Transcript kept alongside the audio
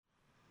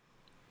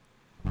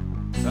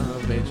Son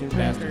of a bitchin'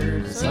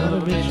 bastard. Son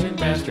of a bitchin'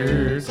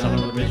 bastard. Son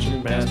of a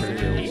bitchin' bastard.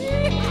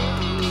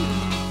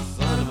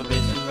 Son of a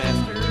bitchin'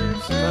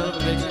 bastard. Son of a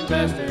bitchin'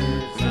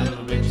 bastard. Son of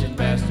a bitchin'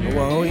 bastard.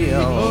 Whoa,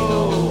 yo.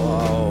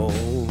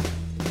 Whoa.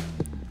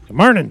 Good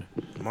morning.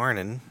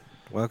 Morning.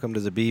 Welcome to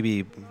the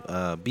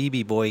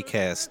BB Boy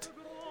Cast.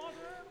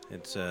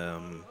 It's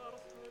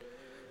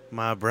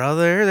my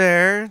brother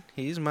there.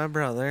 He's my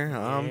brother.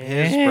 I'm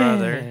his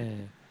brother.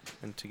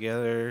 And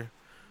together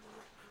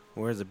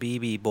we're the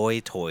BB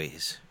Boy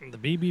Toys. The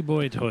BB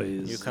Boy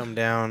Toys. You come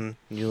down,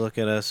 you look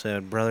at us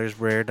at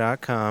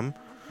brothersbrer.com.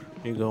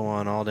 You go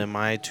on all them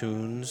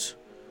iTunes.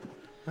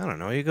 I don't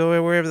know. You go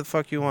wherever the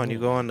fuck you want. You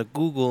go on to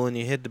Google and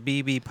you hit the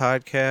BB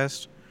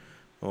Podcast.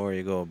 Or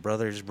you go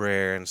Brothers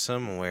Brer, and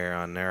somewhere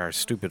on there our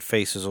stupid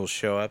faces will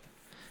show up.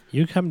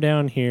 You come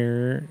down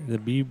here, the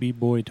BB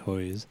Boy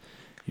Toys.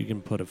 You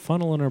can put a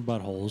funnel in our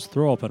buttholes,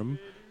 throw up at them,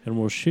 and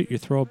we'll shoot your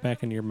throw up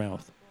back into your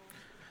mouth.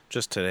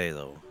 Just today,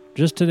 though.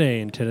 Just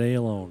today and today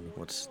alone.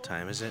 What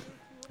time is it?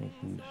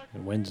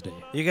 Wednesday.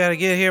 You got to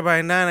get here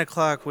by 9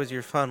 o'clock with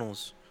your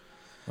funnels.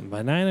 And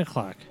by 9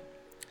 o'clock.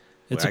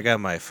 Well, I got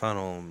my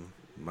funnel.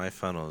 My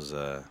funnel's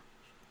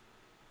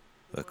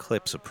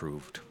Eclipse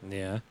approved.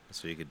 Yeah.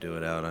 So you could do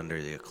it out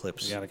under the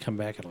Eclipse. You got to come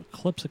back at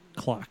Eclipse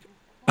o'clock.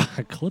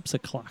 Eclipse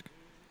o'clock.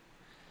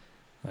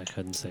 I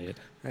couldn't say it.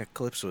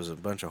 Eclipse was a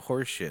bunch of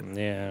horse shit.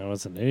 Yeah, it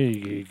wasn't.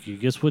 Hey,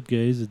 guess what,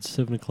 guys? It's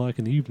 7 o'clock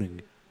in the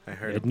evening. I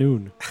heard at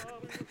noon.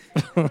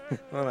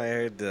 Well, I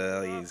heard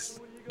these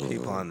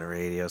people on the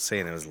radio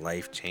saying it was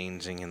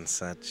life-changing and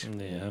such.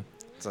 Yeah.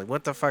 It's like,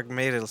 what the fuck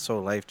made it so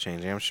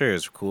life-changing? I'm sure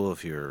it's cool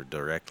if you were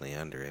directly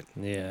under it.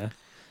 Yeah.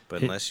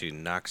 But unless you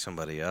knock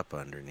somebody up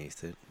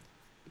underneath it.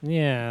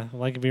 Yeah,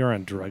 like if you were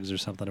on drugs or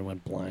something and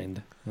went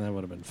blind. That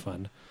would have been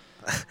fun.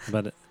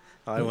 But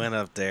I went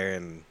up there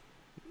and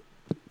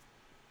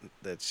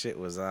that shit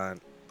was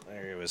on.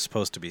 It was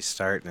supposed to be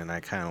starting, and I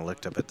kind of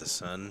looked up at the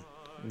sun.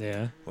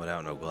 Yeah.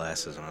 Without no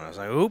glasses on. I was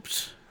like,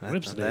 oops.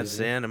 That's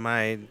the end of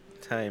my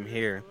time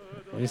here.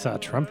 Well, you saw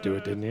Trump do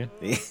it, didn't you?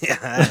 Yeah,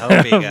 I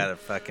hope he got a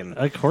fucking...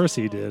 Of course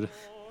he did.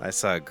 I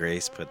saw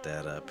Grace put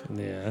that up.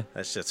 Yeah.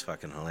 That shit's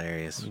fucking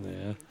hilarious.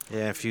 Yeah.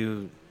 Yeah, if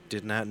you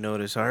did not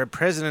notice, our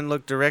president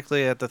looked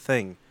directly at the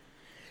thing.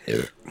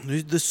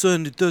 The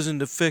sun, it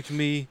doesn't affect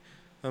me.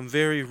 I'm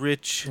very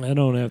rich. I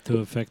don't have to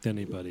affect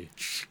anybody.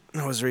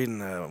 I was reading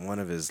one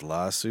of his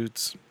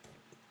lawsuits.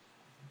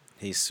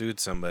 He sued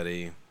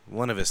somebody...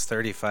 One of his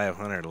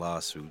 3,500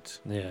 lawsuits.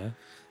 Yeah.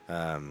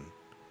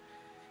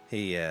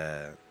 He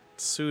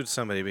sued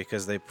somebody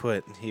because they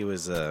put he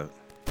was a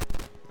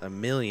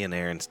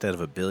millionaire instead of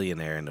a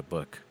billionaire in the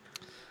book.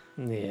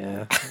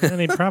 Yeah.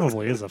 And he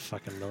probably is a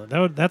fucking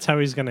millionaire. That's how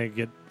he's going to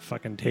get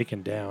fucking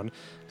taken down.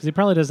 Because he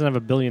probably doesn't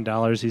have $1 billion.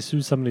 He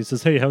sues somebody and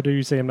says, hey, how dare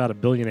you say I'm not a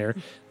billionaire?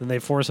 Then they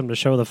force him to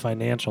show the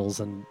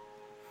financials and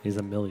he's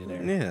a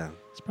millionaire. Yeah.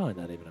 He's probably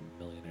not even a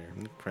millionaire.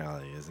 He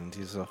probably isn't.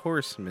 He's a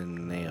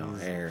horseman now.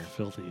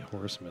 Filthy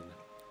horseman.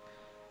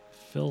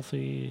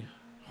 Filthy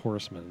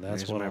horseman.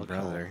 That's There's what my I'll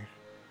brother.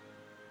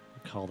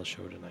 Call the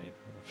show tonight.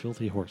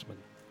 Filthy horseman.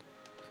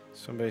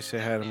 Somebody say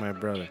hi to my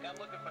brother.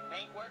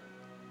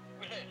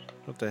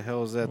 What the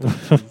hell is that?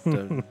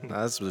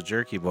 That's the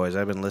Jerky Boys.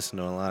 I've been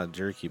listening to a lot of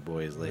Jerky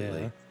Boys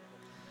lately. Yeah.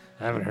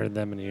 I haven't heard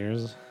them in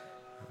years.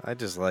 I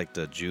just like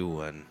the Jew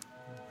one.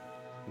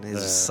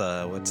 His,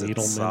 what's it?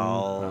 Needleman?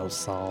 Saul. Oh,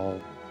 Saul.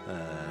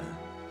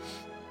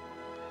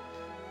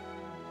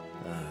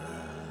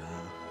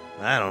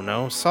 I don't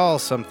know. Saul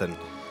something.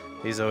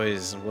 He's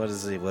always, what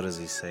is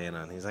he saying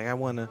on? He's like, I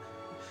want to,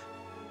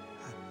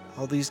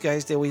 all these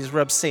guys, they always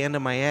rub sand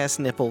on my ass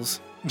nipples.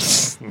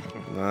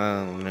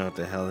 I don't know what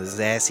the hell is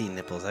assy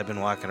nipples. I've been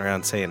walking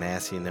around saying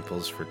assy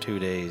nipples for 2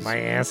 days. My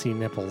assy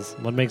nipples.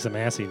 What makes them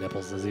assy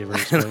nipples? Does he ever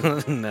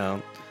explain?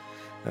 No.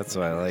 That's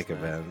what I like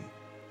about him.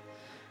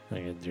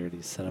 Like a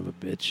dirty son of a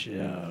bitch.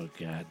 Oh,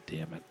 god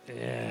damn it.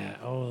 Yeah.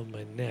 Oh,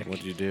 my neck.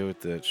 What'd you do with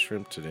the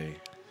shrimp today?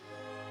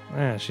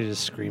 She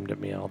just screamed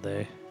at me all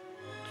day.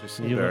 She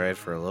seemed all right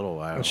for a little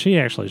while.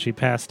 She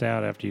passed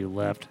out after you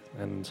left,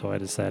 and so I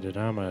decided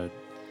I'm a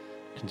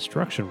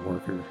construction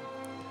worker.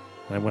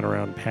 And I went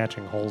around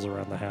patching holes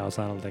around the house.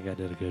 I don't think I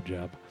did a good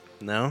job.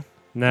 No?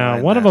 No,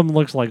 one of them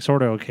looks like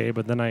sort of okay,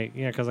 but then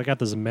because I got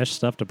this mesh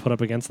stuff to put up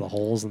against the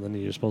holes, and then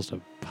you're supposed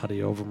to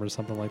putty over them or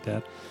something like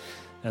that.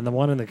 And the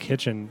one in the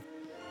kitchen,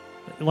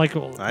 like,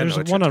 there's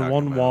one on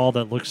one wall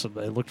that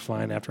looked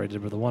fine after I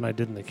did, but the one I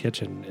did in the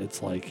kitchen,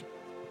 it's like,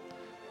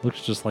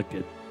 looks just like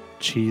a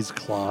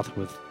cheesecloth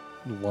with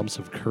lumps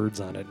of curds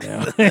on it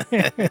now.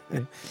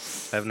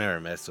 I've never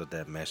messed with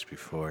that mesh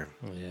before.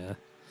 Yeah.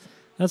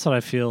 That's what I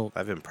feel.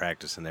 I've been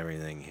practicing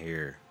everything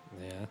here.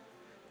 Yeah.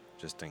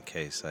 Just in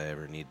case I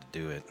ever need to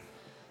do it.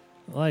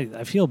 Well,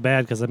 I feel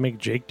bad because I make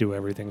Jake do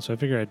everything, so I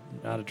figure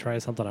I ought to try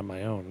something on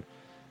my own.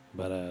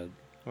 But,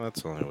 well,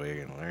 that's the only way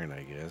you're going to learn,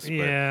 I guess.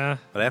 Yeah.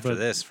 But after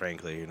this,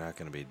 frankly, you're not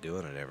going to be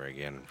doing it ever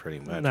again, pretty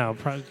much. No,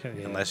 probably.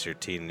 Yeah. Unless your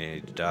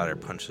teenage daughter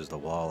punches the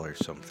wall or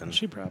something.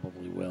 She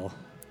probably will.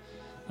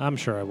 I'm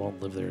sure I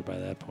won't live there by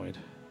that point.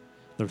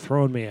 They're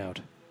throwing me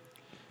out.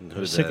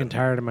 I'm sick and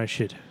tired of my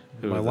shit.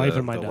 My wife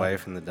and my the daughter.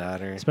 wife and the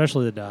daughter.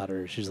 Especially the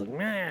daughter. She's like,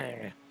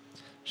 meh.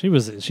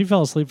 She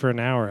fell asleep for an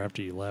hour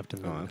after you left.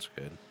 And Oh, then, that's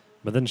good.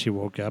 but then she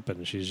woke up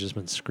and she's just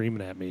been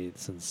screaming at me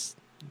since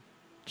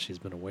she's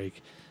been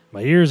awake.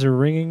 My ears are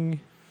ringing.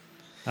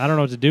 I don't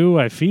know what to do.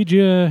 I feed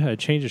you. I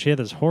change it. She had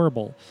this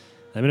horrible.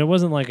 I mean, it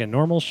wasn't like a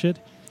normal shit.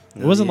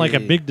 It wasn't like a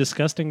big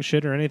disgusting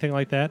shit or anything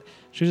like that.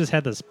 She just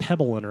had this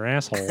pebble in her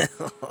asshole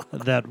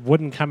that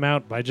wouldn't come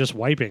out by just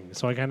wiping.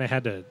 So I kind of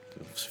had to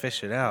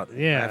fish it out.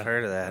 Yeah. I've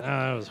heard of that.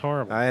 It was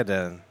horrible.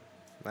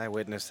 I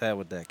witnessed that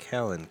with that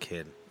Kellen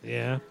kid.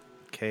 Yeah.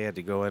 Kay had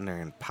to go in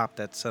there and pop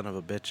that son of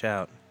a bitch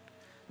out.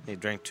 He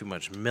drank too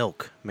much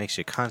milk. Makes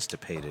you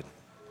constipated.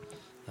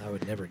 I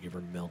would never give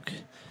her milk.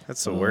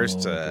 That's the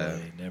worst. I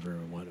never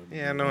want to.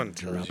 Yeah, no one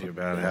tells you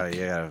about how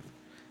you gotta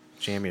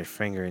jam your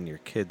finger in your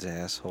kid's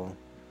asshole.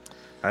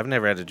 I've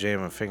never had to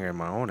jam a finger in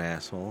my own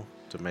asshole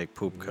to make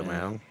poop come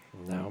out.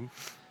 No.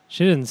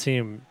 She didn't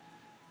seem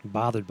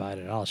bothered by it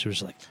at all. She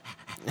was like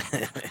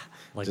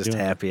just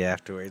happy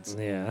afterwards.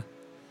 Yeah.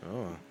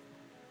 Oh.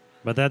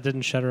 But that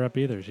didn't shut her up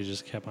either. She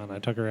just kept on. I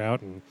took her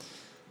out and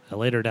I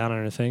laid her down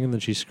on her thing, and then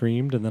she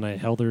screamed, and then I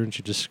held her, and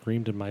she just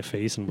screamed in my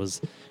face, and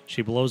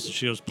she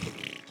goes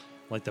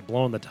like the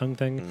blowing the tongue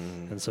thing,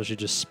 and so she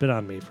just spit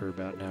on me for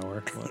about an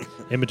hour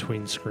in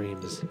between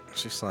screams.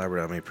 She slobbered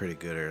on me pretty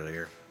good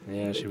earlier.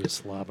 Yeah, she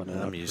was slobbing it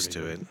up. I'm used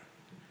to it.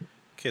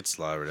 Kid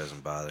slobber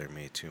doesn't bother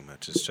me too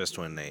much. It's just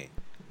when they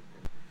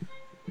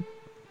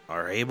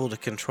are able to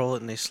control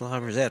it and they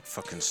slobber, that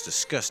fucking's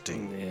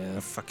disgusting. Yeah. I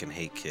fucking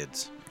hate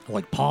kids.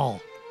 Like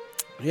Paul.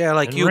 Yeah,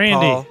 like And you, Randy.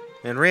 Paul.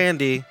 And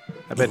Randy.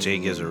 I bet you he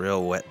gives a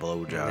real wet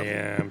blowjob.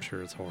 Yeah, I'm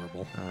sure it's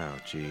horrible. Oh,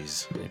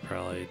 jeez. He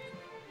probably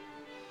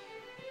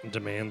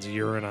demands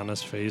urine on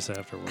his face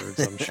afterwards,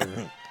 I'm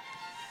sure.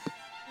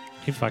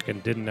 He fucking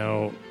didn't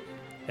know.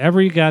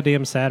 Every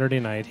goddamn Saturday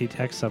night, he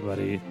texts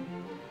somebody.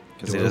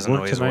 Because he doesn't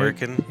know he's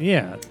working?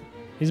 Yeah.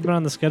 He's been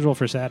on the schedule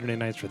for Saturday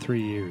nights for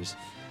 3 years.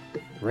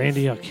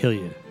 Randy, I'll kill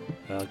you.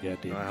 I'll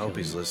goddamn I hope kill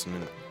he's you.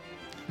 listening.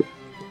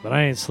 But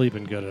I ain't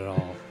sleeping good at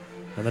all.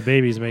 And the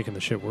baby's making the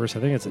shit worse. I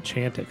think it's a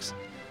Chantix.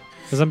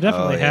 Because I'm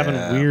definitely having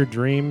weird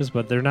dreams,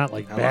 but they're not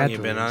like How bad long you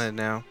dreams. been on it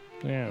now?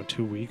 Yeah,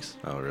 2 weeks.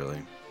 Oh,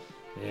 really?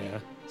 Yeah.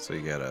 So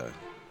you gotta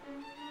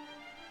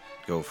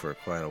go for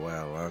quite a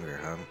while longer,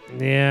 huh?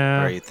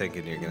 Yeah. Or are you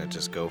thinking you're gonna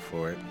just go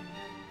for it?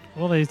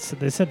 Well, they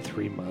said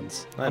 3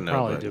 months. I I'll know,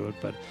 probably but- do it,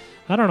 but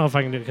I don't know if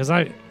I can do it because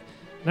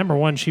number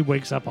one, she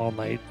wakes up all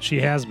night. She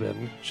has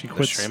been. She The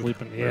quit shrimp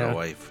sleeping. or Yeah, the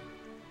wife?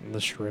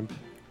 the shrimp.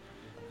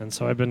 And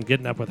so I've been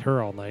getting up with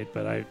her all night,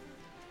 and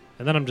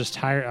then I'm just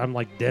tired. I'm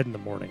like dead in the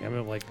morning.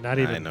 I'm like not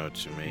I even. know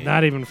what you mean.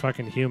 Not even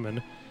fucking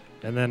human.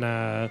 And then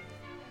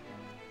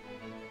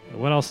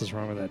what else is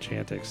wrong with that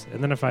Chantix?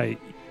 And then if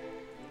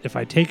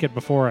I take it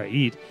before I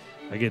eat,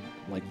 I get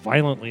like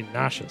violently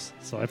nauseous.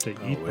 So I have to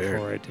eat weird.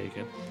 before I take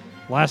it.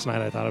 Last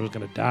night I thought I was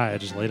going to die. I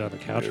just laid on the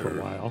couch for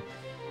a while.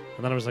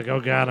 And then I was like, oh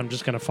God, I'm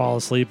just going to fall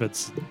asleep.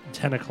 It's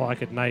 10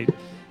 o'clock at night.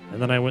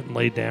 And then I went and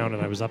laid down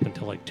and I was up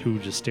until like 2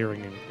 just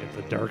staring at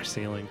the dark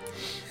ceiling.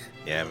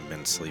 Yeah, I haven't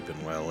been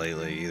sleeping well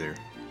lately either.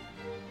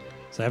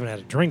 So I haven't had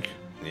a drink.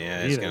 Yeah,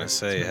 I was Either. gonna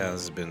say,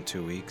 how's it been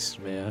 2 weeks?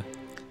 Yeah.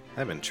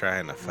 I've been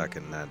trying to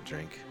fucking not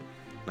drink.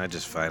 And I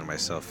just find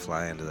myself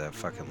flying to that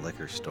fucking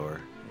liquor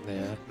store.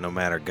 Yeah. No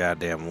matter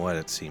goddamn what,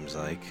 it seems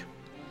like.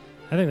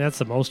 I think that's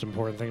the most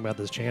important thing about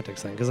this Chantix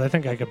thing, because I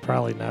think I could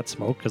probably not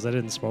smoke because I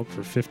didn't smoke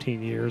for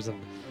 15 years,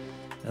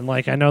 and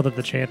like I know that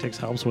the Chantix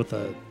helps with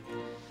the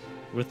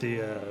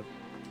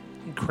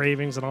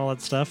cravings and all that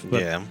stuff,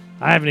 but Yeah.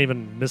 I haven't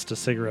even missed a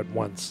cigarette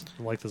once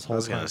like this I whole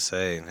was time. gonna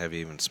say, have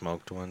you even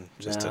smoked one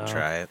just No. to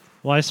try it?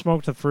 Well, I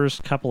smoked the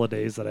first couple of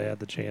days that I had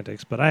the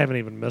Chantix, but I haven't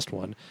even missed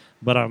one.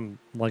 But I'm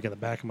like in the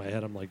back of my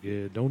head, I'm like,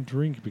 yeah, don't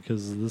drink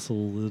because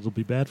it'll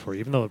be bad for you,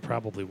 even though it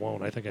probably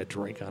won't. I think I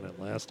drank on it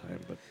last time,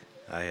 but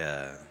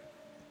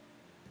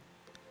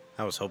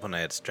I was hoping I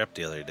had strep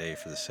the other day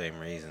for the same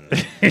reason.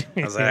 I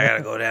was like, I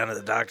gotta go down to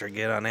the doctor and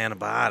get on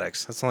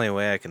antibiotics. That's the only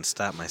way I can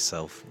stop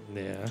myself,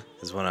 yeah.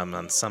 is when I'm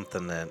on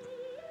something that...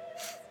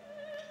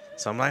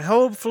 So I'm like,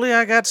 hopefully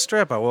I got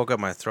strep. I woke up,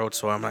 my throat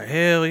sore. I'm like,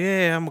 hell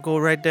yeah, I'm gonna go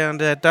right down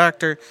to that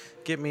doctor,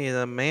 get me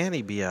the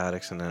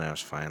antibiotics, and then I was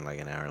fine like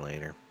an hour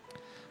later.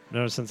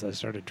 Notice since I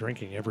started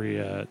drinking,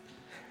 every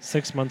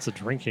 6 months of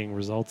drinking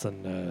results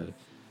in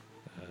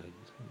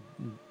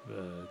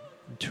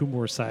 2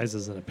 more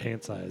sizes in a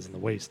pant size in the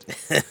waist.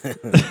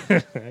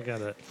 I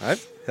got it.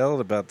 I've held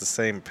about the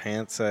same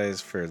pant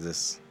size for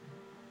this.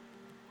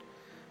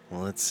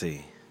 Well, let's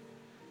see.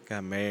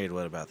 Got married,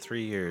 about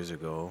 3 years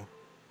ago.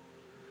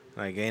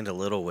 I gained a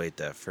little weight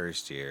that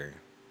first year.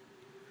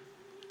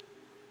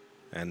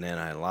 And then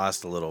I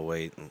lost a little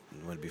weight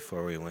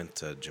before we went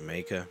to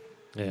Jamaica.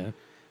 Yeah.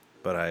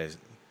 But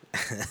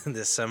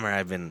this summer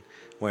I've been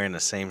wearing the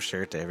same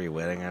shirt to every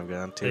wedding I've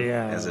gone to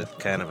Yeah. as a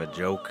kind of a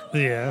joke.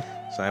 Yeah.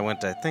 So I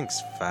went to, I think,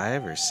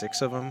 5 or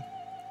 6 of them.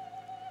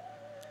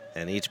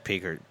 And each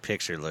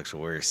picture looks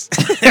worse.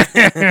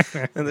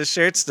 And the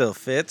shirt still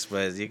fits,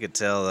 but you could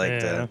tell, like,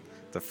 Yeah.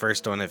 The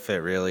first one, it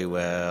fit really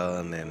well,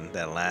 and then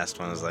that last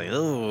one was like,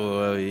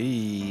 oh,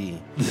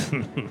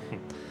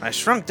 I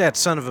shrunk that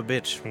son of a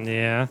bitch.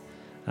 Yeah.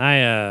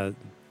 I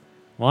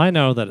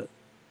know that,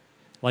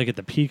 like, at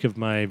the peak of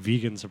my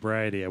vegan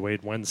sobriety, I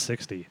weighed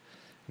 160,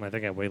 and I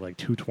think I weigh like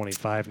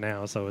 225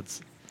 now, so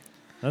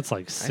that's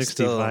like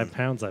 65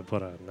 pounds I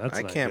put on. That's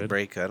I not can't good.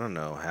 break, I don't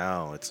know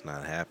how it's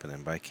not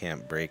happening, but I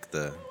can't break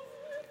the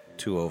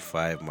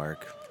 205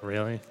 mark.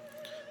 Really?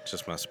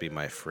 Just must be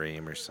my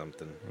frame or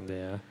something.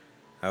 Yeah.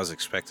 I was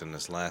expecting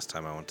this last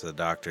time I went to the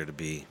doctor to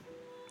be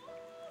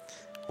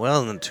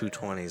well in the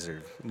 220s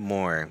or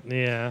more.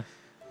 Yeah.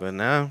 But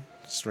no,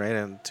 it's right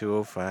at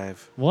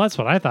 205. Well, that's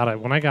what I thought.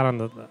 When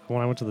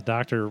I went to the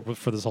doctor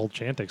for this whole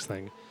Chantix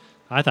thing,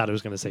 I thought it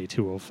was going to say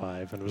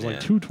 205, and it was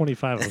like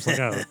 225. I was like,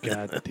 oh,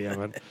 God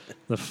damn it.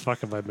 The fuck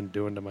have I been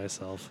doing to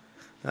myself?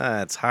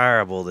 It's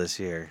horrible this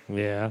year.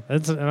 Yeah.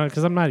 It's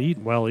because I'm not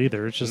eating well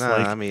either. It's just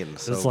like... I'm eating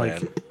so it's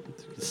bad. like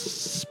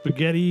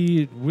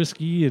spaghetti,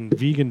 whiskey, and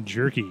vegan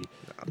jerky.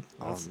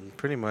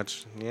 Pretty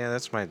much, yeah,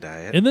 that's my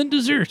diet. And then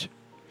dessert.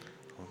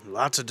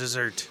 Lots of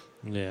dessert.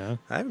 Yeah.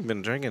 I haven't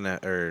been drinking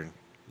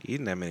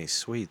eating that many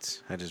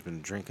sweets. I've just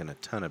been drinking a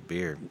ton of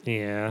beer.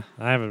 Yeah.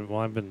 I haven't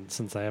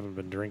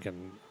been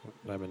drinking,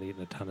 I've been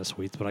eating a ton of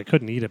sweets, but I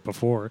couldn't eat it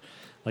before.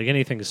 Like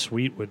anything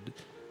sweet would,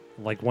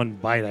 like one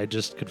bite, I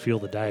just could feel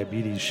the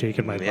diabetes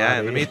shaking my body.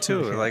 Yeah, me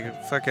too.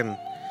 Like fucking,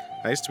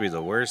 I used to be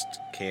the worst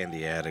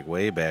candy addict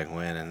way back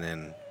when, and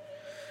then,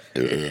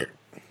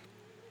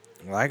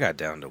 well, I got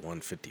down to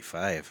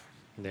 155.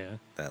 Yeah.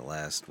 That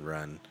last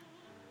run.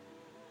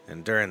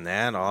 And during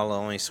that, all the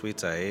only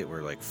sweets I ate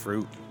were like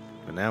fruit.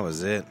 And that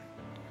was it.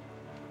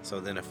 So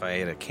then if I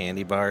ate a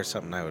candy bar or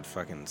something, I would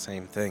fucking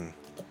same thing.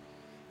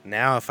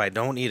 Now if I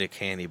don't eat a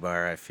candy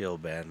bar, I feel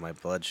bad. My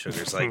blood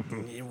sugar's like,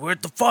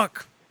 what the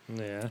fuck?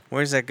 Yeah.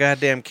 Where's that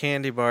goddamn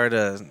candy bar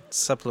to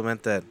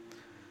supplement that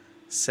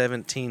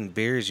 17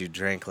 beers you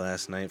drank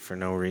last night for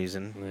no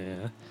reason?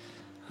 Yeah.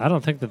 I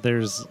don't think that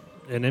there's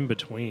an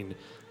in-between.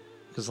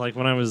 Because, like,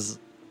 when I was,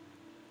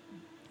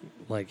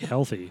 like,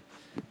 healthy,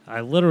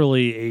 I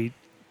literally ate...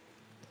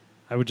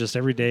 I would just,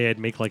 every day, I'd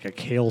make, like, a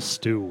kale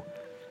stew.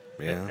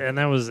 Yeah. And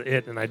that was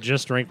it. And I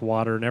just drank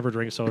water, never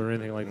drink soda or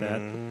anything like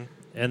that. Mm-hmm.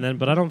 And then,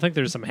 but I don't think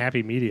there's some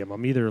happy medium.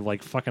 I'm either,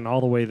 like, fucking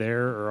all the way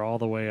there or all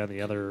the way on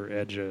the other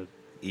edge of...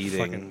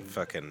 Eating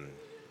fucking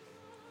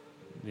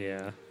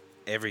yeah.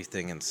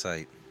 everything in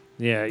sight.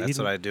 Yeah. That's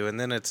what I do. And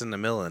then it's in the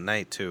middle of the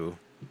night, too.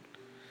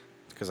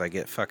 Because I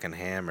get fucking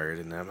hammered.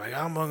 And I'm like,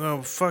 I'm going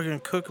to fucking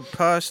cook a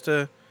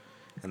pasta.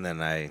 And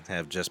then I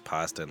have just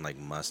pasta and, like,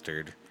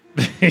 mustard.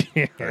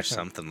 Or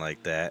something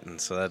like that. And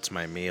so that's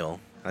my meal.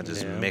 I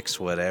just mix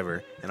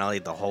whatever. And I'll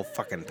eat the whole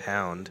fucking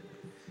pound.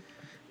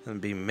 And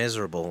be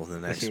miserable the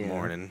next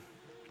morning.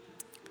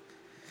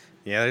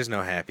 Yeah, there's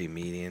no happy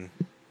median.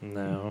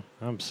 No.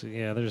 I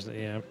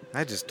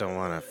just don't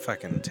want to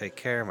fucking take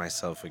care of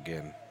myself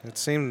again.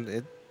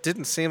 It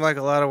didn't seem like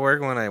a lot of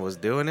work when I was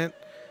doing it.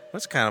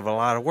 It's kind of a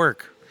lot of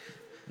work.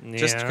 Yeah.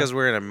 Just because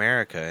we're in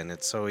America and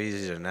it's so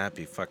easy to not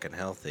be fucking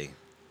healthy.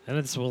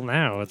 And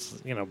now it's,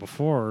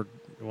 before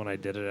when I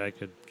did it, I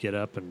could get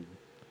up and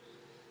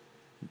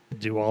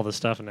do all this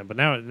stuff. But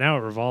now it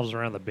revolves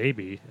around the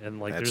baby. And,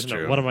 like, That's there's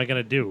true. what am I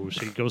going to do?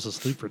 She goes to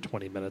sleep for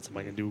 20 minutes. Am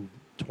I going to do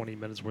 20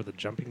 minutes worth of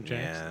jumping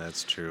jacks? Yeah,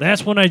 that's true.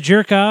 That's when I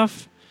jerk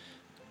off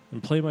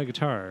and play my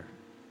guitar.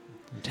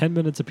 10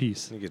 minutes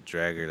apiece. You could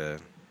drag her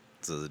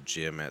to the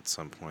gym at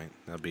some point.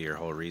 That'll be your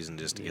whole reason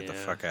just to get the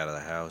fuck out of the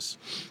house.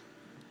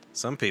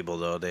 Some people,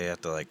 though, they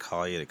have to, like,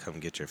 call you to come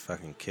get your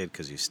fucking kid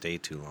because you stay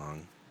too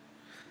long.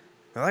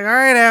 They're like, all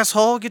right,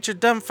 asshole, get your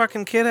dumb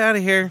fucking kid out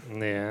of here.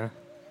 Yeah.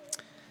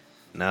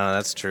 No,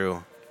 that's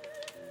true.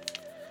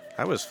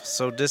 I was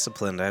so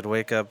disciplined. I'd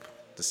wake up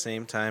the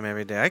same time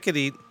every day.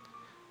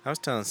 I was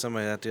telling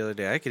somebody that the other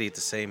day, I could eat the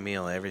same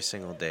meal every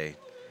single day.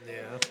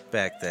 Yeah.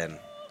 Back then.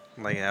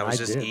 Like, I was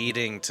just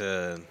eating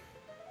to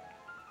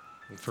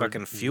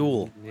fucking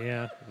fuel.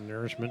 Yeah,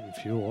 nourishment and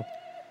fuel.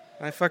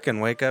 I fucking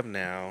wake up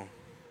now.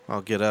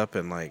 I'll get up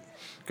and, like,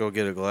 go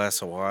get a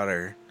glass of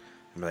water.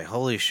 And be like,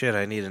 holy shit,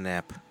 I need a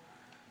nap.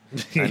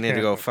 I need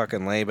to go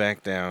fucking lay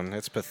back down.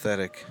 It's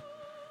pathetic.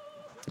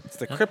 It's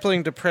the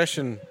crippling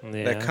depression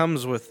that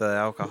comes with the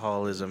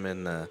alcoholism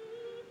and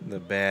the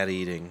bad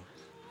eating.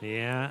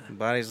 Yeah. The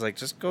body's like,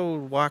 just go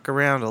walk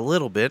around a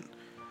little bit,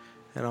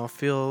 and I'll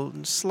feel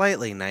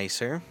slightly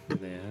nicer.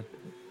 Yeah.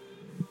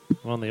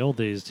 Well, in the old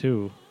days,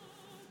 too,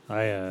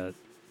 I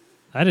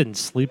didn't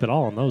sleep at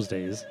all in those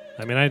days.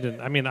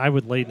 I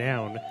would lay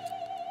down.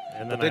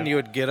 And then you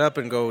would get up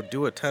and go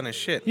do a ton of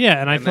shit.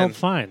 Yeah, and I felt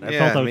fine. I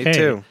felt okay. Me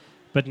too.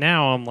 But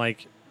now I'm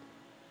like,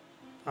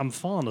 I'm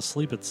falling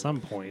asleep at some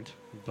point.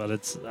 But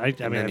it's, I you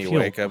feel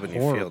wake up and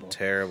horrible. you feel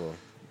terrible.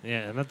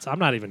 Yeah, and I'm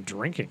not even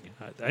drinking.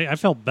 I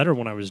felt better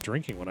when I was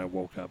drinking when I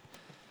woke up.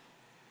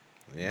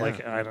 Yeah.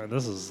 Like,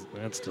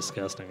 that's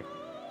disgusting.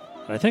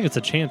 I think it's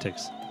a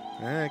Chantix.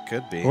 It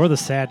could be. Or the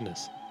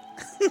sadness.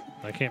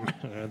 I can't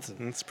remember.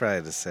 It's probably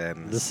the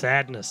sadness. The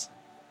sadness.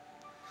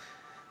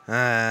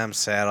 I'm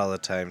sad all the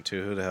time,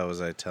 too. Who the hell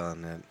was I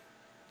telling that?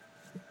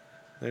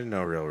 There's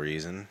no real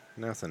reason.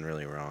 Nothing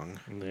really wrong.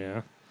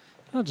 Yeah.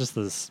 Not just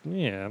this.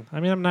 Yeah. I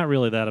mean, I'm not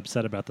really that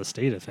upset about the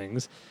state of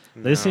things.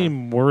 They No.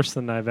 seem worse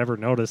than I've ever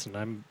noticed, and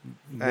I'm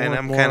kind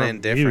of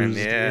indifferent. amused.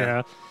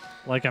 Yeah.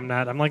 Like I'm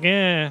not. I'm like,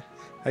 eh.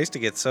 I used to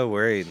get so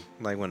worried,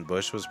 like when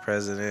Bush was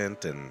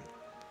president, and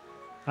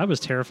I was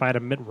terrified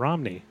of Mitt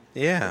Romney.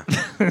 yeah,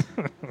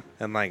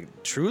 I'm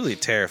like truly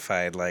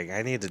terrified. Like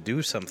I need to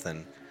do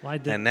something. Well, I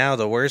did. And now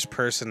the worst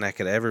person that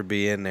could ever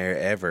be in there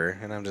ever,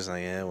 and I'm just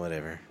like, yeah,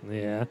 whatever.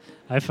 Yeah,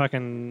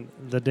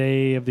 the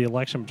day of the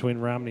election between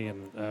Romney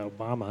and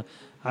Obama,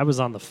 I was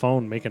on the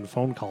phone making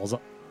phone calls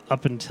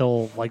up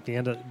until like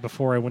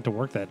before I went to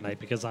work that night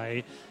because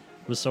I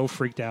was so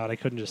freaked out I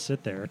couldn't just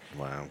sit there.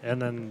 Wow.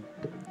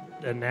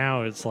 And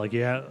now it's like,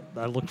 yeah,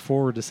 I look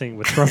forward to seeing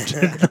what Trump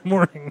did in the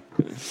morning.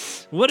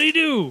 What'd he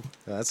do?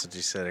 Well, that's what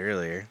you said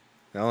earlier.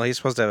 No, he's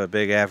supposed to have a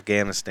big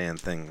Afghanistan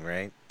thing,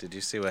 right? Did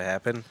you see what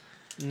happened?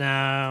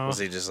 No. Was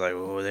he just like,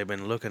 oh, they've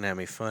been looking at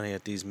me funny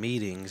at these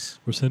meetings.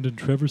 We're sending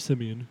Trevor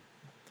Simeon.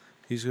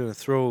 He's going to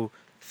throw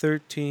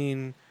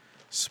 13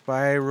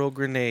 spiral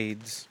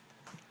grenades.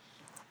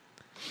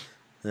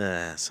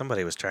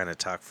 Somebody was trying to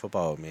talk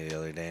football with me the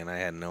other day, and I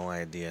had no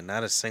idea.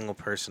 Not a single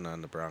person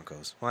on the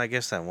Broncos. Well, I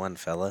guess that one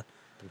fella.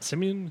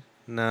 Simeon?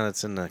 No,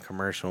 that's in the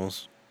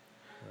commercials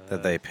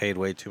that they paid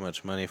way too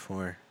much money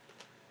for.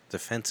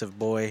 Defensive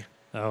boy.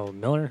 Oh,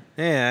 Miller?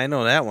 Yeah, I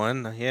know that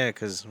one. Yeah,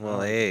 because,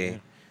 hey, yeah.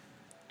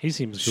 He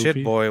seems goofy.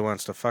 Shit boy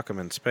wants to fuck him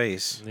in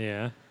space.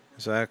 Yeah.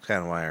 So that's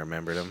kind of why I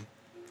remembered him.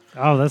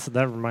 Oh,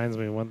 that reminds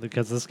me of one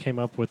because this came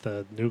up with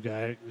a new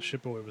guy.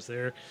 Shitboy was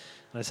there,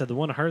 and I said the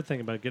one hard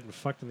thing about getting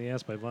fucked in the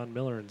ass by Von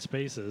Miller in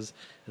spaces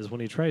is when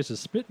he tries to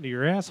spit into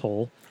your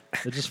asshole,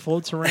 it just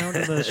floats around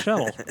in the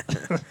shuttle.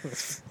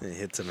 It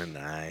hits him in the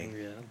eye.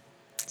 Yeah.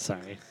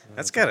 Sorry.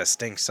 That's gotta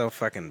stink so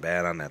fucking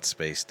bad on that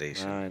space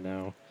station. I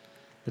know.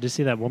 Did you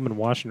see that woman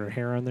washing her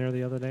hair on there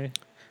the other day?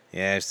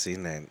 Yeah, I've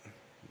seen that.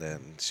 That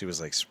she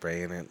was like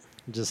spraying it.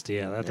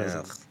 That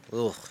doesn't.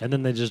 Ugh. And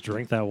then they just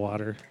drink that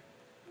water.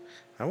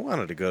 I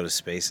wanted to go to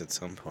space at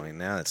some point.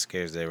 Now it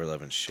scares the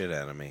ever-loving shit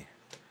out of me.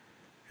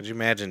 Could you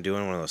imagine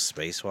doing one of those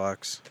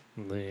spacewalks?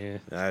 Yeah.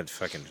 I'd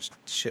fucking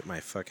shit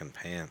my fucking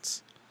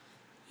pants.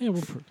 Yeah,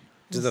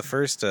 The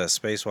first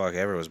spacewalk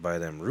ever was by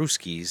them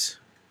Ruskies.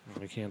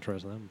 We can't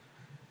trust them.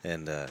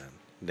 And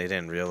they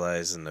didn't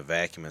realize in the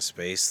vacuum of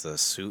space the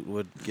suit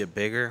would get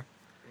bigger.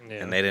 Yeah.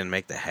 And they didn't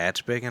make the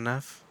hatch big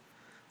enough.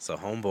 So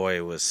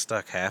Homeboy was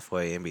stuck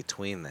halfway in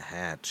between the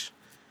hatch.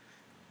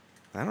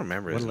 I don't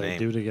remember his name. What did they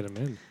do to get him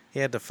in? He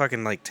had to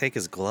fucking like take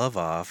his glove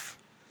off.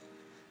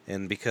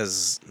 And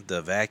because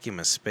the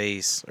vacuum of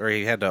space, or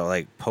he had to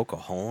like poke a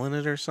hole in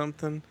it or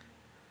something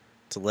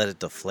to let it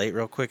deflate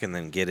real quick and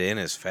then get in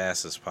as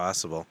fast as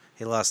possible.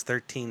 He lost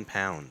 13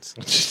 pounds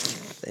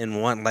in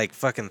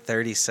fucking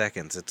 30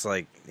 seconds. It's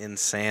like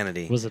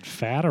insanity. Was it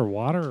fat or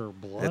water or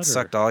blood? It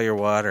sucked all your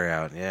water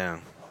out, yeah.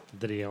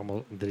 Did he?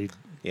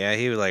 Yeah,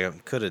 he was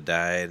like could have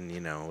died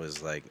and,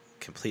 was like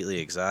completely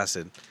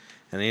exhausted.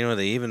 And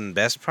the even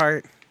best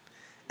part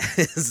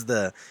is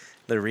the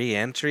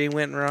re-entry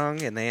went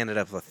wrong, and they ended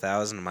up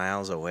 1,000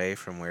 miles away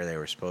from where they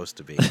were supposed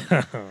to be.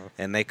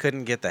 And they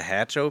couldn't get the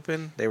hatch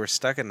open. They were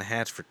stuck in the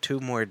hatch for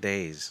 2 more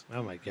days.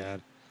 Oh, my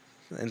God.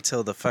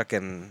 Until the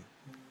fucking,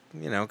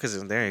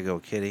 because there you go,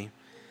 kitty.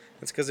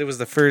 It's because it was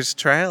the first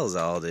trials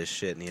of all this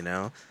shit,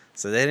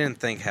 So they didn't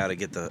think how to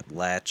get the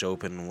latch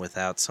open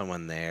without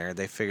someone there.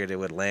 They figured it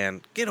would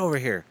land. Get over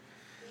here.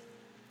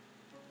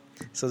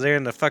 So they're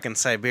in the fucking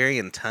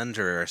Siberian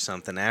tundra or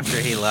something after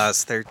he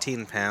lost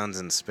 13 pounds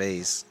in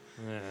space.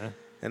 Yeah.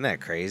 Isn't that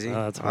crazy?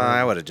 Oh, that's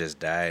I would have just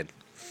died.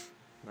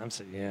 I'm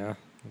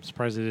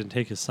surprised he didn't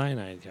take his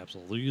cyanide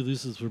capsule.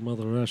 This is for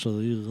Mother Russia.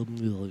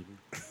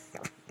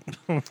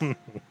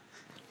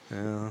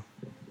 Well,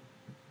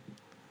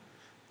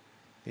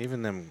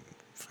 even them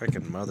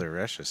fucking Mother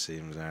Russia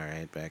seems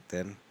alright back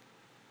then.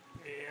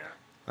 Yeah.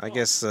 I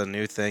guess the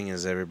new thing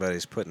is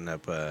everybody's putting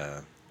up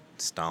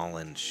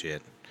Stalin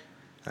shit.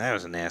 That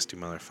was a nasty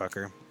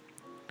motherfucker.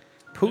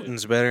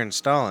 Putin's better than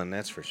Stalin,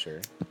 that's for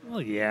sure.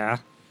 Well, yeah.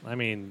 I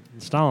mean,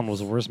 Stalin was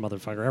the worst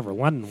motherfucker ever.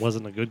 Lenin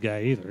wasn't a good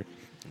guy either.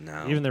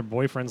 No. Even their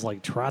boyfriends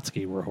like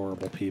Trotsky were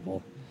horrible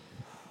people.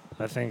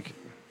 I think.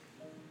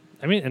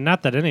 And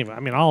not that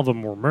all of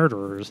them were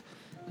murderers.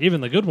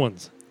 Even the good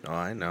ones. Oh,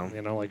 I know.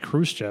 Like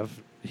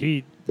Khrushchev,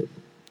 he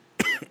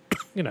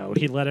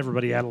let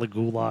everybody out of the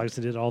gulags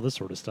and did all this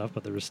sort of stuff,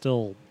 but there was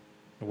still,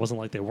 it wasn't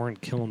like they weren't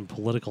killing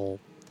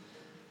political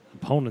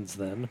opponents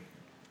then.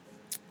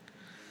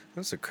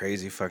 That's a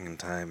crazy fucking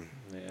time.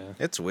 Yeah.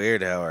 It's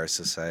weird how our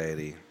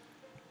society...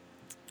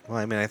 Well,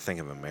 I think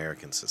of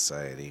American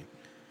society.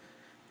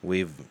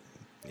 We've,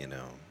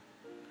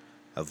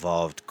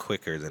 evolved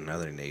quicker than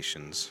other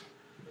nations.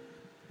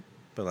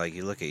 But,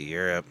 you look at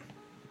Europe,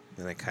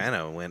 and it kind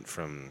of went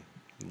from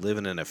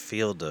living in a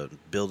field to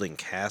building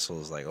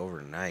castles,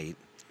 overnight.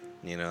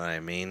 You know what I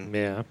mean?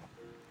 Yeah.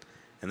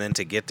 And then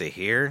to get to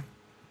here,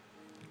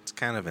 it's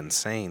kind of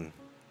insane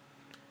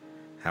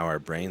how our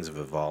brains have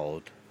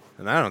evolved.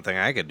 And I don't think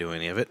I could do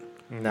any of it.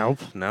 Nope.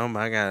 No,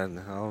 my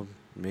God, I'll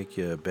make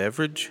you a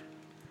beverage.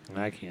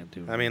 I can't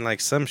do it. I mean,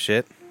 like some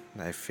shit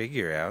I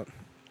figure out.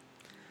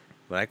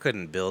 But I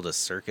couldn't build a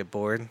circuit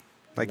board.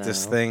 Like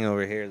this No. thing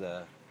over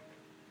here,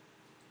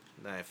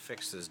 I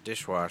fixed this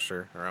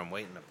dishwasher, or I'm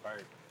waiting to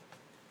part.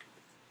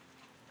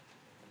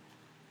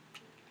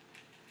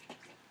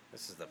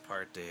 This is the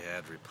part they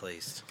had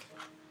replaced.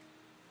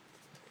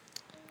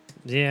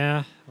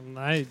 Yeah,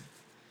 But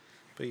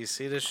you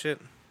see this shit?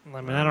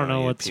 I mean, I don't know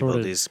you what people, sort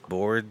of these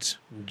boards.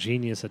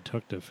 genius it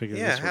took to figure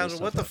Yeah, this sort of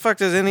stuff what the out. fuck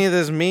does any of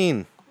this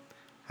mean?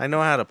 I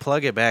know how to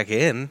plug it back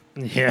in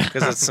Yeah,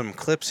 because it's some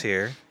clips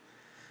here.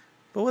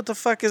 But what the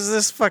fuck does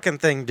this fucking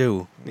thing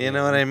do? You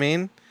know what I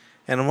mean?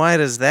 And why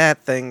does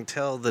that thing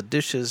tell the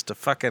dishes to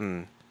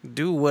fucking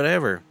do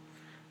whatever?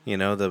 You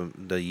know,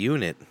 the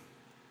unit.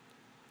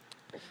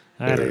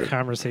 I had a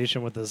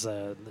conversation with this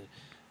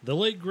the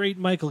late great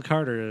Michael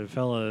Carter, a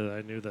fella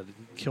I knew that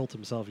killed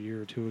himself a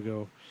year or two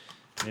ago,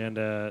 and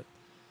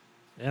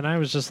I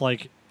was just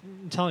like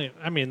telling him,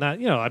 I mean, that,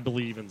 you know, I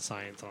believe in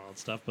science and all that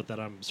stuff, but that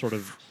I'm sort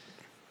of,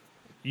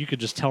 you could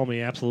just tell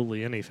me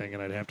absolutely anything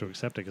and I'd have to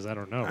accept it because I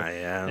don't know.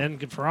 Yeah.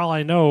 And for all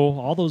I know,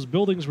 all those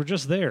buildings were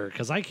just there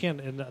because I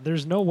can't. And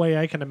there's no way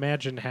I can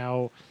imagine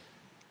how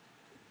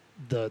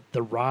the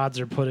rods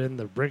are put in,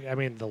 the brick. I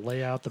mean, the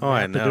layout, the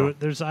I map to do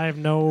know. it. I have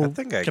no I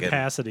think I could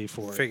capacity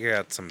for it. Figure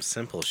out some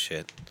simple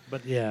shit.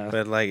 But yeah,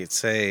 But like,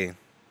 say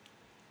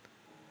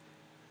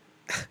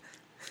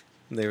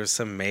there was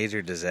some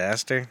major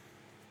disaster.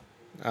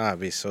 I'd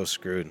be so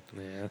screwed.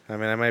 yeah, I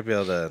mean, I might be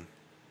able to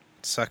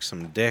suck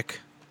some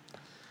dick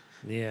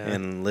yeah.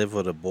 and live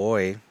with a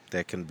boy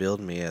that can build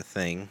me a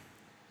thing.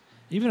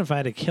 Even if I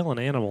had to kill an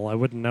animal, I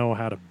wouldn't know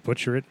how to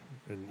butcher it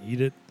and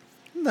eat it.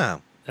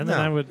 No. And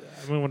no.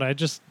 then when I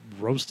just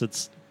roast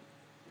its,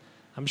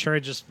 I'm sure I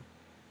just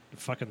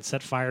fucking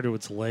set fire to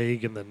its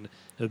leg and then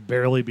it'd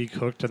barely be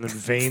cooked and then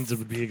veins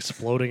would be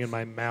exploding in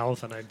my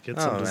mouth and I'd get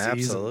some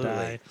disease absolutely. and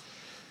die.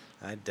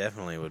 I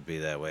definitely would be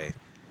that way.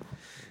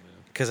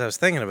 Because I was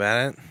thinking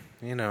about it.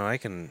 You know, I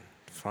can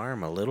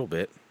farm a little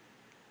bit.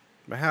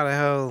 But how the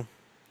hell...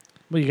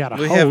 Well, you got a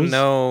we hose.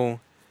 have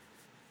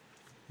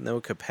no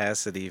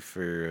capacity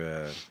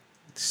for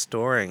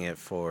storing it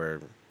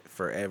for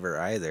forever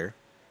either.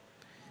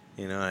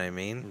 You know what I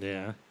mean?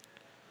 Yeah.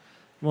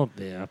 Well,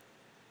 yeah.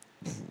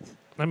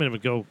 I mean, it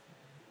would go.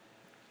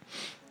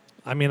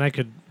 I mean,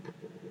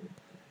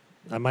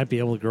 I might be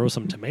able to grow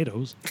some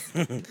tomatoes.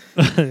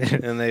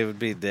 And they would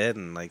be dead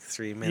in like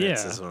 3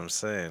 minutes, Yeah. is what I'm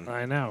saying.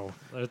 I know.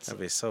 That'd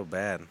be so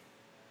bad.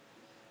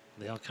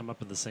 They all come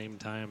up at the same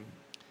time.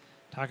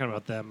 Talking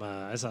about them,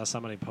 I saw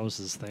somebody post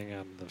this thing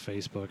on the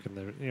Facebook,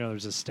 and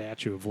there's a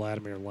statue of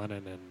Vladimir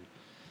Lenin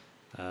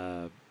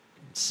in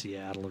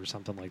Seattle or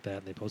something like that,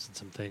 and they posted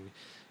something.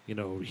 You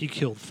know, he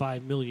killed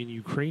 5 million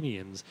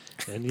Ukrainians,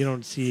 and you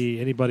don't see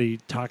anybody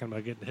talking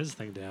about getting his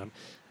thing down.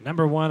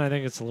 Number one, I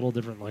think it's a little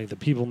different. Like, the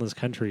people in this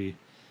country,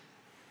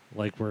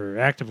 like, were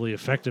actively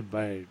affected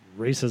by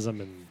racism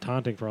and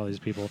taunting for all these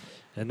people.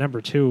 And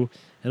number two,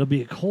 it'll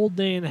be a cold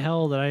day in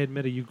hell that I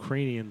admit a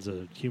Ukrainian's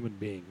a human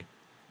being.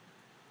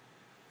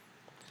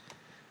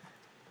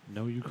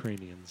 No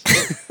Ukrainians.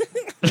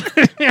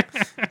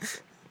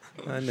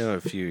 I know a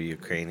few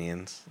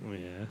Ukrainians.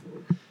 Yeah.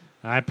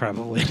 I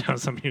probably know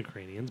some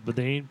Ukrainians, but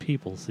they ain't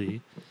people,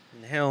 see?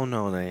 Hell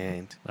no, they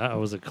ain't. Uh-oh,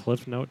 was it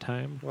Cliff Note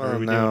time? Or Well, are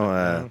we no, doing it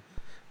now?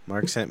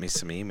 Mark sent me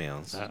some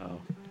emails.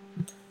 Uh-oh.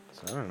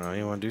 So I don't know.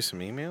 You want to do some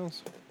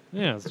emails?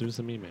 Yeah, let's do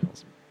some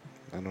emails.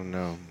 I don't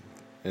know.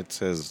 It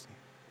says...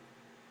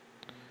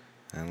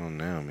 I don't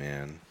know,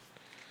 man.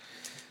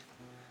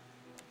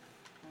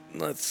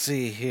 Let's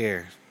see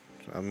here.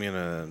 I'm going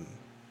to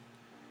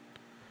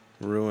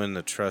ruin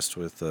the trust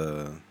with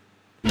Paul,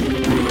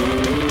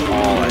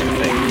 I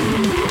think.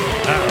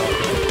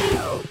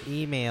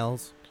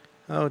 Emails.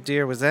 Oh,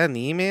 dear. Was that an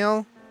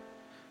email?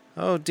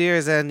 Oh, dear.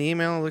 Is that an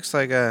email? Looks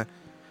like I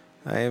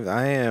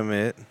am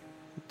it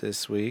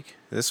this week.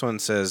 This one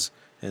says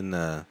in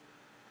the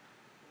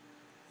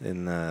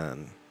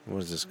what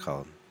is this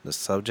called? The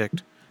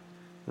subject?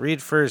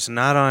 Read first,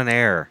 not on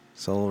air.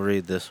 So we'll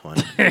read this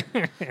one.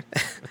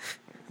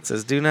 It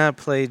says, do not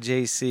play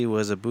JC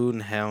was a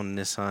Boonhound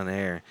Nissan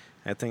Air.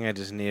 I think I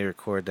just need to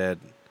record that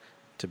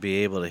to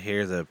be able to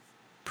hear the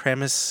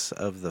premise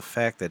of the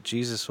fact that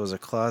Jesus was a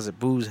closet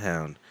booze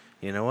hound.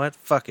 You know what?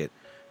 Fuck it.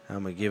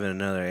 I'm going to give it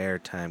another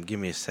airtime. Give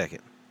me a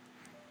second.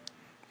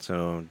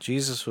 So,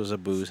 Jesus was a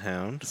booze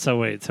hound. So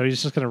wait, so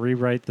he's just going to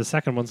rewrite. The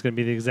second one's going to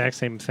be the exact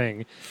same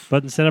thing,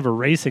 but instead of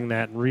erasing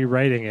that and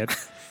rewriting it,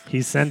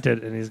 he sent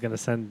it and he's going to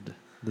send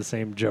the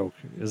same joke.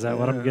 Is that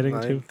what I'm getting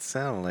to? It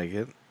sounded like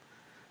it.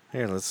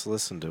 Here, let's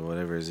listen to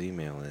whatever his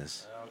email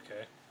is.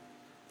 Okay.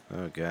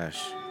 Oh,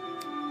 gosh.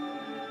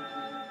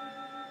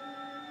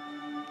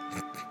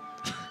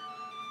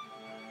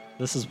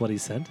 This is what he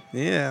sent?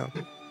 Yeah.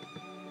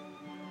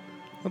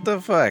 What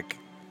the fuck?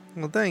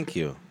 Well, thank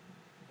you.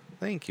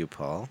 Thank you,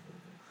 Paul.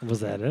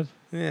 Was that it?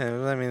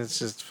 Yeah, I mean, it's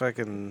just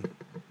fucking...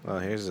 Oh,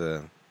 here's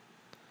a...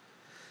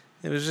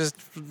 It was just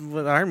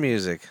with our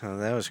music. Oh,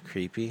 that was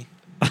creepy.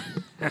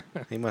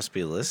 He must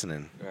be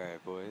listening. All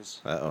right,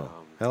 boys. Uh-oh.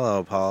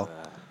 Hello, Paul.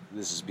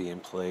 This is being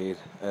played.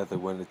 Either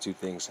one of two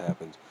things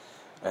happened.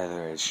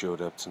 Either I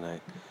showed up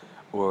tonight,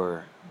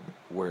 or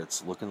where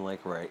it's looking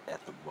like right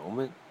at the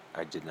moment,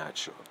 I did not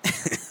show up.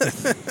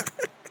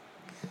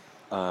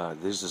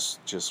 This is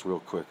just real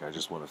quick. I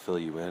just want to fill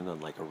you in on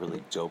like a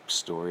really dope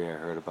story I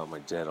heard about my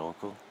dead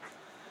uncle.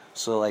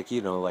 So like,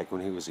 like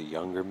when he was a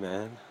younger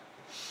man,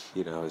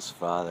 his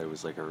father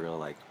was like a real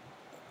like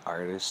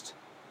artist.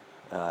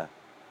 He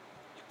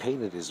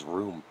painted his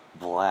room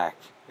black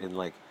and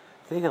like,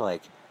 think of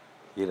like,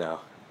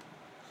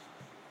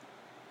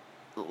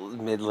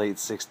 mid-late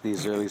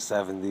 60s, early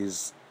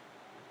 70s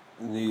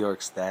New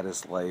York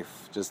status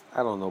life. Just,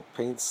 I don't know,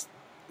 paints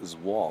his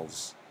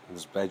walls in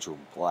his bedroom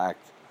black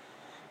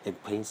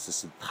and paints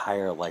this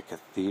entire like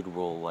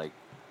cathedral like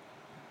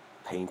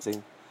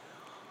painting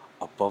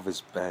above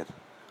his bed.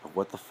 And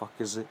what the fuck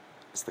is it?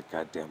 It's the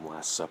goddamn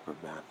Last Supper,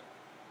 man.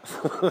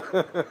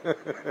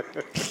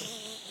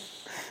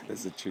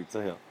 That's a true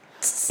tale.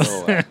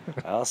 So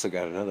I also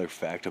got another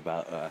fact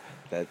about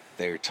that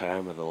their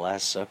time of the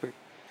Last Supper.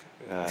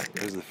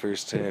 It was the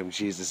first time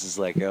Jesus is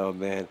like, oh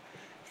man,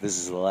 this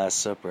is the Last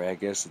Supper. I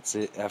guess it's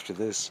it. After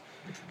this,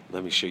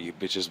 let me show you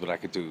bitches what I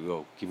could do.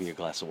 Yo, give me a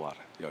glass of water.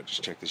 Yo,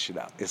 just check this shit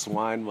out. It's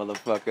wine,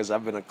 motherfuckers.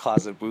 I've been a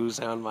closet booze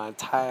hound my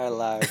entire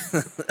life.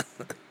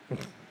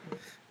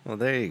 Well,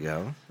 there you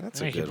go. That's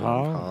Thank a good you,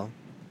 one, Paul. Paul.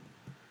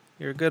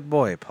 You're a good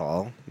boy,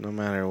 Paul. No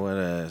matter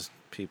what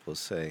people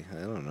say.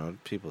 I don't know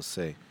what people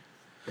say.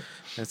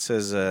 It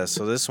says,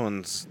 so this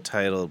one's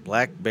titled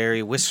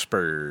Blackberry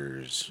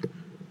Whispers.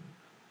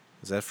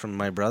 Is that from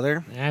my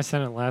brother? Yeah, I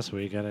sent it last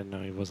week. I didn't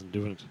know he wasn't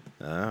doing it.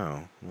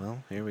 Oh,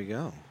 well, here we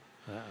go.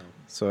 Uh-oh.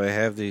 So I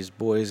have these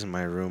boys in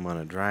my room on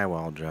a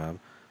drywall job.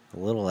 A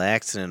little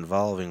accident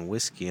involving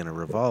whiskey and a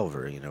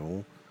revolver,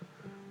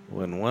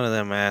 When one of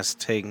them asks,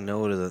 take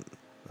note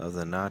of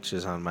the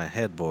notches on my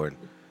headboard.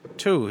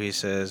 2, he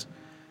says,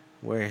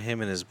 where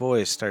him and his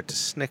boys start to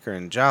snicker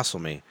and jostle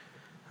me.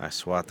 I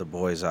swat the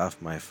boys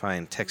off my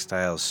fine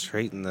textiles,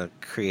 straighten the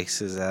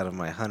creases out of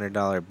my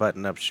 $100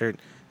 button-up shirt,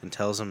 and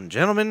tells them,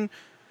 gentlemen,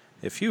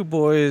 if you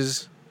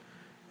boys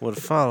would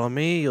follow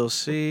me, you'll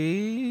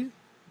see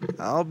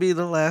I'll be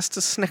the last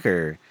to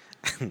snicker.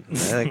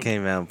 That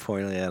came out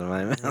poorly out of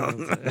my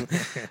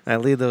mouth. I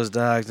lead those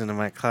dogs into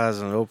my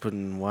closet and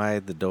open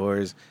wide the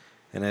doors,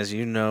 and as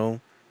you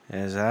know,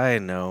 as I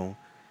know,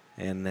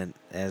 and then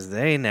as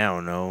they now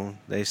know,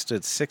 they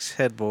stood 6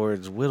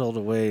 headboards whittled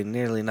away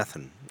nearly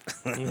nothing.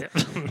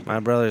 My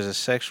brother's a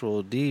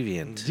sexual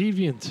deviant.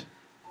 Deviant.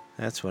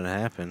 That's what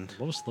happened.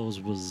 Most of those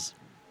was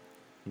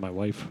my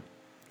wife.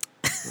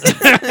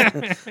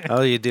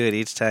 Oh, you do it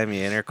each time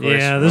you intercourse?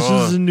 Yeah, this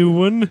is a new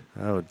one.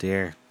 Oh,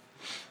 dear.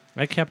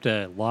 I kept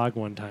a log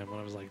one time when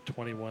I was like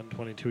 21,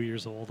 22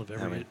 years old of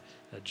every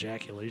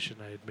ejaculation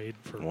I had made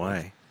for.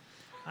 Why?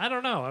 I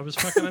don't know. I was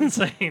fucking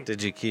insane.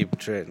 Did you keep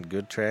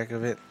good track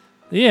of it?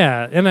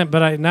 Yeah,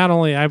 but I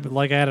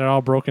had it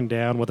all broken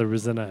down, whether it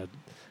was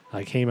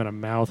I came in a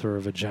mouth or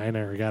a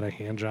vagina or got a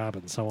hand job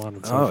and so on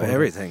and so forth.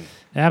 Everything.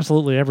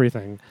 Absolutely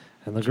everything.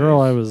 And the girl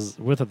I was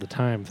with at the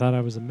time thought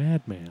I was a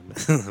madman.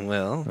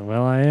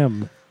 Well, I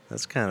am.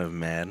 That's kind of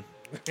mad.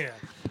 Yeah.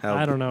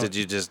 I don't know. Did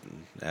you just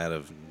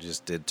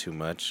did too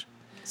much,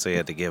 so you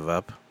had to give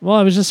up? Well,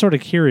 I was just sort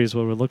of curious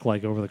what it would look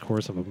like over the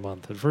course of a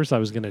month. At first, I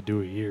was going to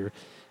do a year.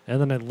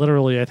 And then I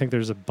think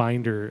there's a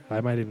binder,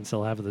 I might even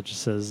still have it, that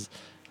just says,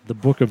 The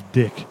Book of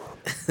Dick.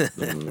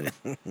 I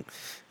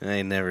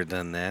ain't never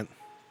done that.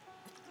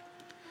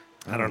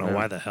 I don't know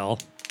why the hell.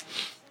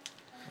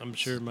 I'm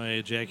sure my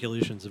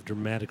ejaculations have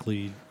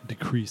dramatically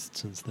decreased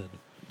since then.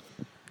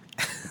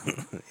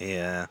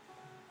 Yeah.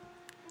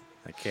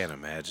 I can't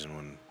imagine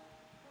when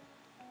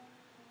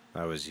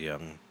I was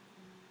young.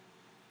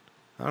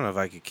 I don't know if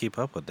I could keep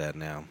up with that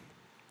now.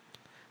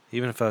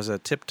 Even if I was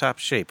at tip-top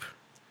shape.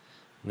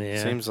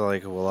 Yeah. Seems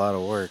like a lot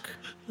of work.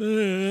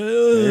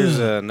 Here's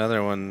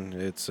another one.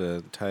 It's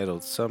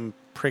titled Some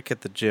Prick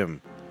at the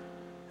Gym.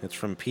 It's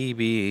from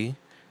PB.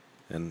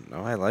 And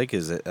I like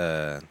his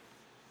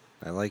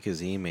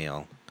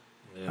email.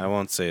 Yeah. I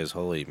won't say his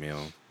whole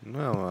email.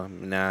 No,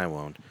 I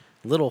won't.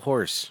 Little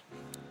Horse.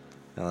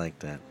 I like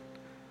that.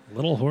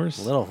 Little Horse?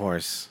 Little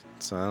Horse.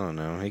 So I don't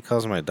know. He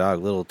calls my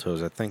dog Little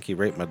Toes. I think he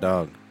raped my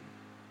dog.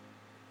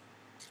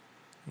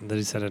 Did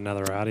he send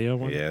another audio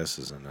one? Yeah, this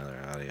is another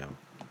audio.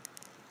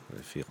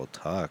 If he'll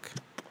talk.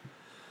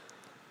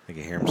 I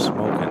can hear him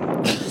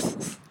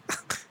smoking.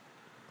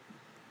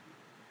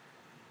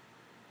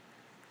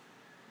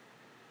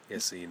 Yeah,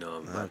 so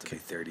I'm about to be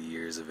 30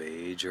 years of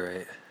age,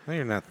 right? No,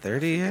 you're not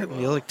 30 yet?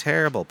 You look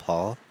terrible,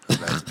 Paul.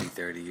 I'm about to be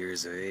 30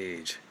 years of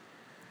age.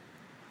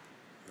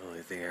 The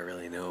only thing I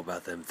really know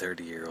about them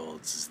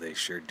 30-year-olds is they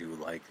sure do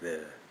like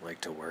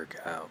to work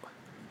out.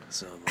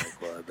 So I'm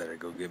like, well, I better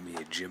go get me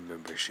a gym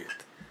membership.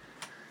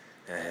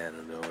 I head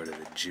on over to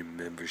the gym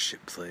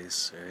membership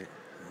place, right?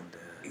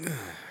 And,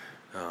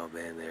 oh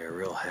man, they're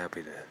real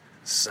happy to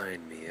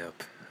sign me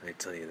up. I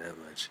tell you that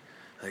much.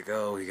 Like,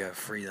 oh, we got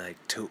free,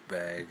 tote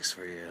bags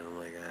for you. And I'm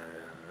like,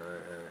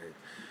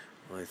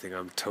 Only thing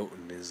I'm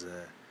toting is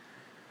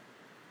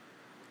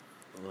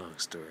long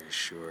story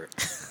short,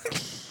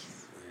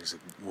 there's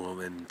a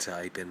woman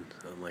typing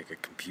on like a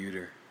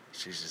computer.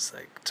 She's just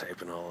like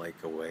typing all like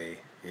away,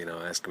 you know,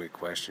 asking me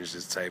questions,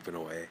 just typing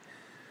away.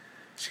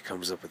 She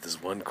comes up with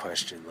this one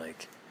question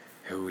like,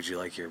 who would you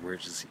like your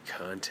emergency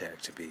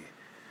contact to be?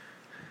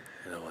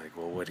 And I'm like,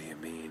 well, what do you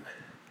mean?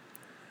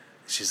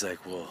 She's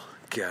like, well,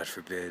 God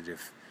forbid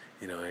if,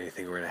 you know,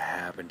 anything were to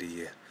happen to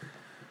you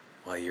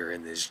while you're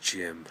in this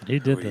gym. He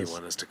did who this. You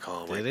want us to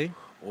call? Did he?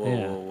 Whoa,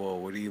 Yeah. whoa, whoa,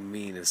 what do you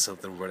mean if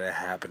something were to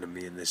happen to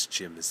me in this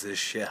gym? Is this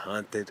shit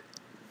haunted?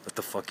 What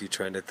the fuck are you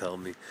trying to tell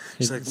me?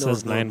 She's It like, no,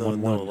 says no, no,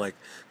 911. like,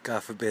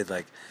 God forbid,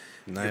 like,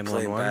 you're playing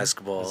 911?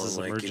 basketball This is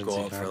and, like, you go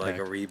emergency out for, like, a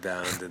contact.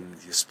 rebound and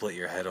you split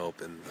your head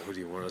open. Who do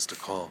you want us to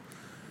call?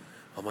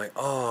 I'm like,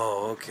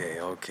 oh, okay,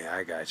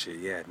 I got you.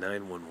 Yeah,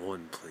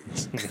 911,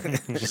 please.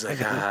 She's like,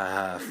 ha,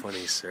 ha, ha,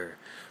 funny, sir.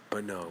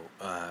 But no,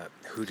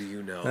 who do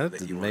you know That that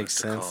you didn't want make us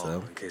to sense, call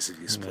though. in case if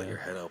you split Yeah. your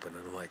head open?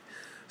 And I'm like,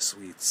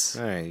 sweets.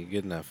 All right,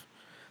 good enough.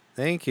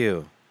 Thank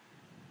you.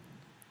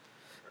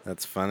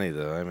 That's funny,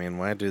 though. I mean,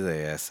 why do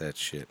they ask that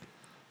shit?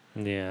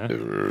 Yeah.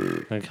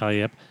 I'll call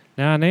you up.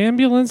 Now, an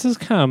ambulance has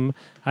come.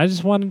 I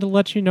just wanted to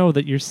let you know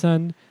that your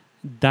son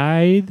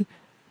died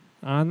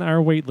on our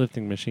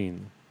weightlifting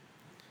machine.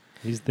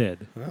 He's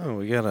dead. Oh,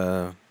 we got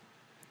a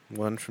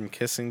one from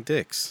Kissing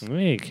Dicks.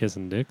 Hey,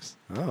 kissing dicks.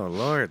 Oh,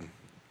 Lord.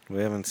 We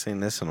haven't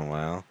seen this in a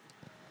while.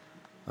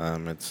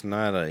 It's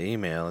not an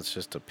email, it's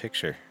just a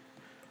picture.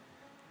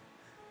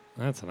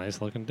 That's a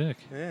nice looking dick.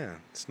 Yeah,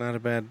 it's not a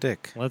bad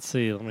dick. Let's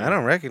see. I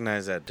don't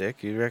recognize that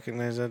dick. You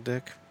recognize that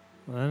dick?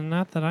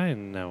 Not that I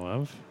know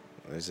of.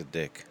 There's a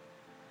dick.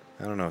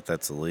 I don't know if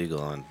that's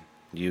illegal on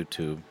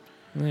YouTube.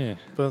 Yeah.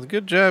 But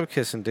good job,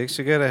 Kissing Dicks.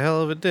 You got a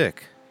hell of a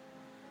dick.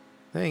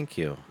 Thank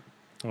you.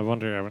 I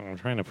wonder. I'm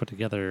trying to put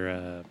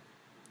together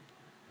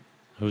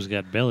who's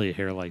got belly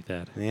hair like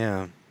that.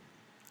 Yeah.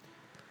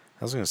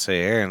 I was going to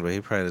say Aaron, but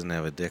he probably doesn't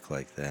have a dick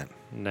like that.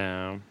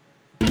 No.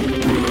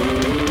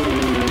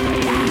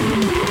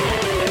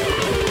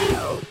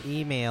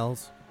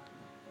 Emails.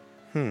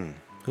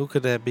 Who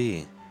could that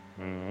be?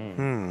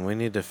 Mm-hmm. We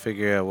need to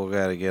figure out. We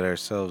got to get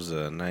ourselves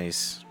a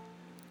nice,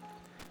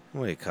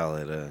 what do you call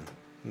it? A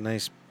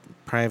nice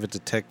private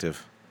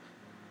detective.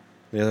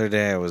 The other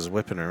day I was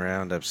whipping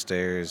around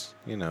upstairs.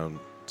 You know,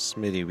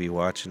 Smitty be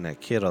watching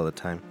that kid all the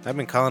time. I've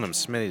been calling him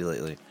Smitty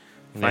lately.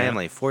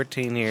 Finally,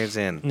 14 years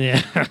in,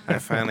 Yeah. I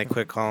finally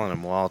quit calling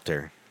him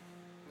Walter.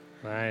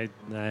 I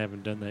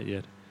haven't done that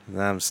yet.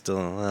 I'm still,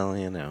 well,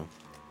 you know.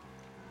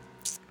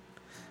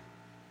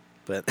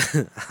 But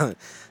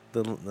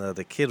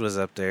the kid was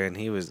up there, and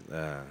he was,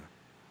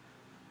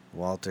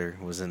 Walter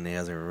was in the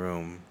other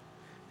room,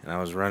 and I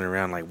was running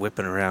around, like,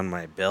 whipping around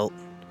my belt,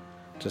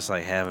 just,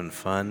 like, having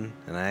fun,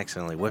 and I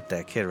accidentally whipped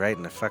that kid right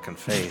in the fucking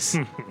face.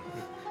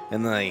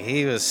 And, like,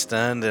 he was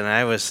stunned, and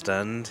I was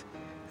stunned,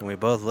 and we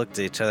both looked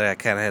at each other. I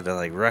kind of had to,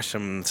 like, rush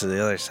him to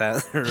the other side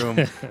of the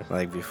room,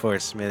 like, before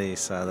Smitty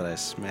saw that I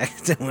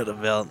smacked him with a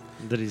belt.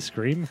 Did he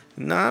scream?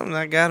 No,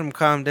 I got him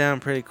calmed down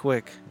pretty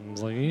quick. I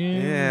was like,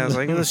 Yeah, I was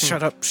like,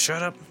 shut up.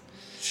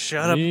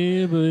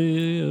 Yeah,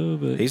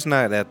 but He's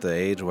not at the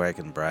age where I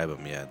can bribe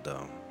him yet,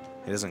 though.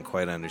 He doesn't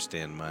quite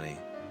understand money.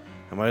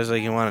 I'm always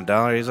like, you want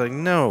 $1? He's like,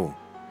 no.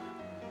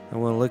 I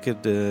want to look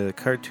at the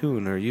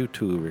cartoon or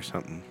YouTube or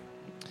something.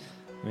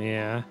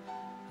 Yeah.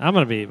 I'm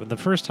going to be, but the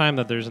first time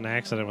that there's an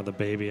accident with a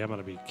baby, I'm going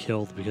to be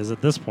killed because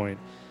at this point,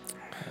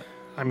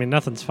 I mean,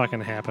 nothing's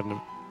fucking happened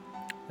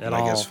at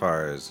like all. as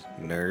far as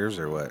nerves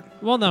or what?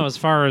 Well, no, as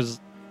far as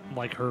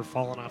like her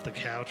falling off the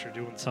couch or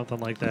doing something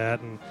like that.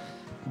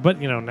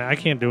 But, you know, I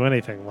can't do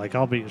anything. Like,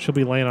 she'll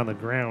be laying on the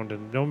ground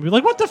and they'll be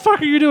like, what the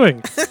fuck are you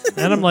doing?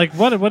 And I'm like,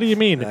 what do you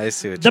mean? I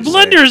see what The you're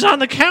saying. blender's on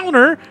the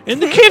counter in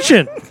the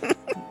kitchen.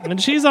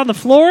 And she's on the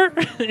floor,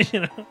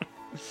 you know.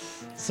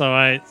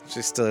 So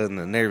She's still in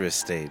the nervous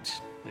stage.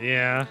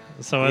 yeah.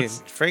 So Yeah,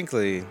 it's,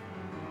 frankly,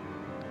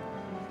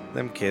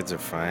 them kids are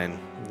fine.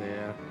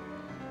 yeah.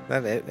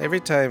 That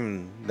every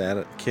time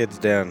that kid's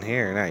down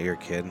here, not your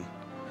kid,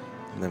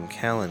 them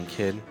Callan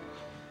kid,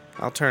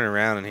 I'll turn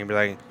around and he'll be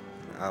like,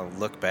 I'll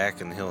look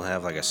back and he'll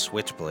have like a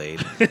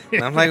switchblade.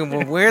 And I'm like,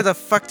 well, where the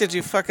fuck did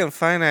you fucking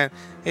find that?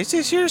 Is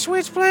this your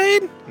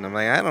switchblade? And I'm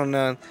like, I don't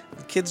know.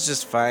 Kids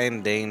just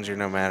find danger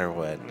no matter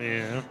what.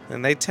 Yeah.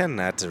 And they tend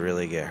not to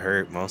really get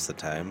hurt most of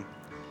the time.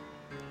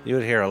 You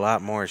would hear a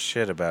lot more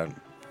shit about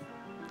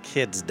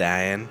kids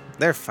dying.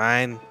 They're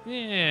fine.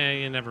 Yeah,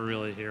 you never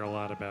really hear a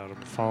lot about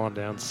them falling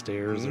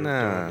downstairs.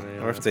 Nah. doing,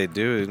 Or if they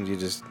do, you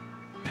just,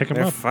 pick them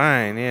they're up,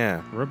 fine,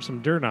 yeah. rub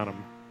some dirt on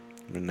them.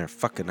 In their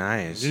fucking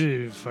eyes.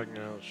 Dude, fucking,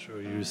 I'll show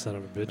you, son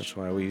of a bitch. That's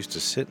why we used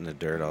to sit in the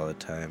dirt all the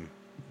time.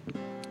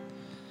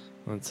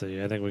 Let's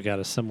see. I think we got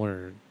a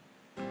similar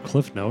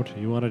cliff note.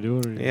 You want to do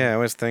it? Or Yeah, I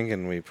was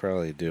thinking we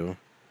probably do.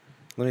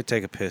 Let me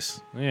take a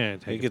piss. Yeah. You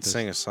Take could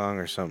sing a song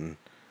or something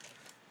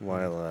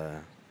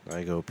while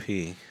I go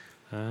pee.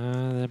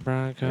 The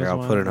Broncos Here, I'll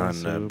won put it the on,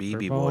 Super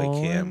BB Bowl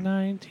Boy Cam. in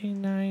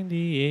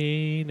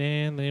 1998,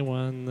 and they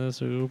won the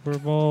Super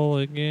Bowl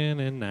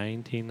again in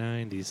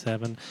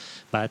 1997,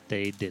 but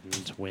they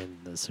didn't win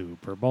the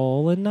Super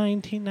Bowl in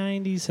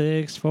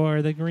 1996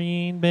 for the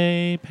Green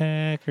Bay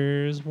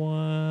Packers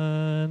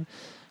won.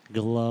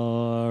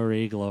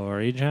 Glory,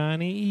 glory,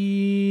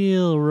 Johnny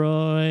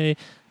Elroy.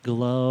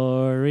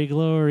 Glory,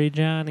 glory,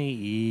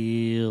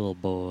 Johnny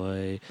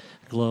Elboy.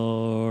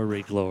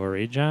 Glory,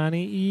 glory,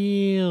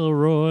 Johnny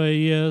Elroy.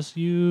 Yes,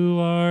 you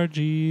are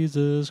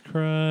Jesus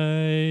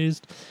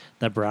Christ.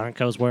 The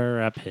Broncos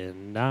were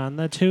pinned on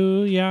the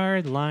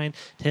 2-yard line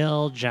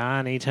till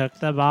Johnny took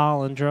the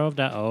ball and drove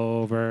to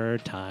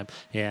overtime.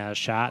 Yeah,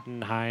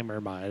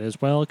 Schottenheimer might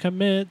as well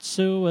commit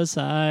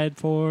suicide,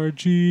 for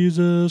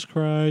Jesus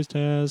Christ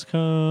has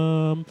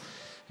come.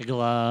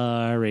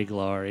 Glory,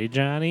 glory,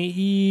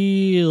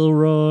 Johnny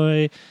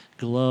Elroy.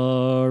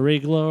 Glory,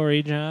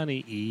 glory,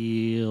 Johnny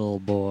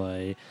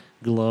Elboy.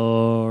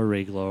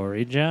 Glory,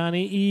 glory,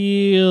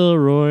 Johnny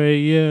Elroy.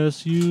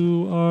 Yes,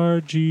 you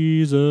are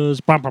Jesus.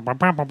 There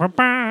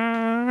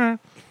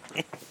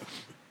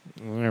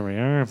we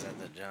are. Is that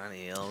the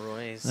Johnny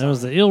Elroy song? That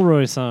was the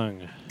Elroy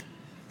song.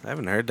 I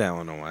haven't heard that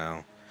one in a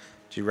while.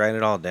 Did you write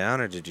it all down,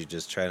 or did you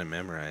just try to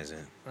memorize it?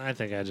 I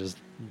think I just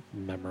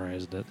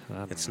memorized it.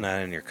 It's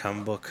not in your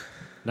cum book?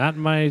 Not in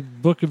my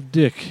Book of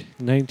Dick,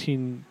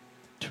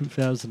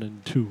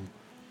 2002.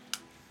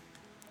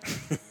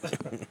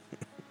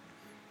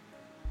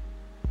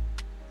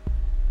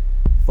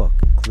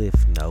 Fucking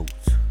Cliff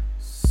Notes.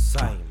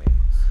 Simon.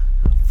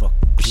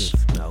 Fucking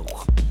Cliff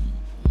Notes.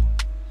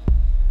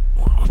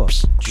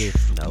 Fucking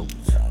Cliff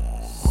Notes.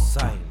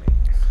 Simon.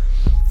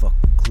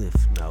 Fucking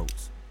Cliff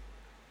Notes.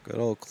 Good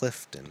old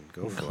Clifton.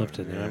 Go for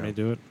Clifton, it. you want me to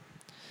do it?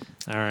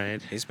 All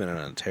right. He's been on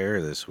a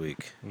tear this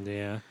week.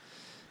 Yeah.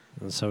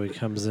 And so he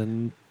comes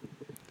in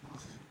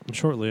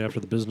shortly after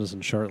the business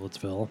in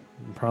Charlottesville,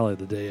 probably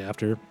the day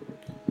after.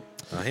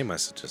 Oh, he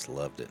must have just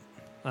loved it.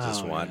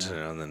 Just watching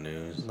it on the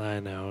news. I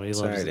know. He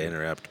Sorry loves to it.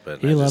 interrupt, but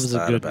He I loves just a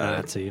thought good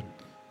about Nazi.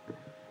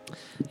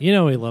 You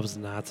know he loves the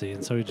Nazi,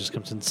 and so he just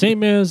comes in.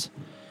 Same as,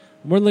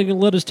 when they going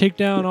to let us take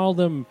down all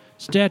them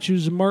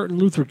statues of Martin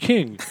Luther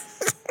Ing?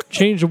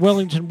 Change the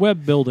Wellington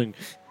Webb building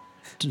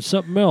to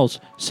something else.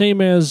 Same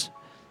as,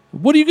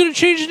 what are you going to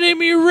change the name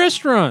of your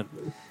restaurant?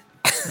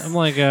 I'm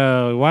like,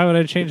 why would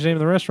I change the name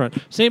of the restaurant?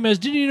 Same as,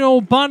 didn't you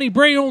know Bonnie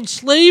Bray owned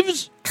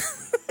slaves?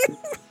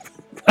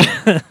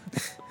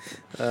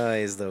 Oh,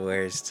 he's the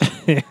worst.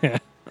 Yeah.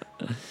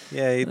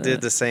 Yeah, he did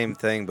the same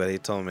thing, but he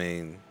told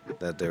me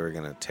that they were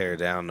going to tear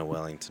down the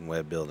Wellington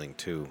Webb building,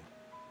 too.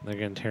 They're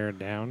going to tear it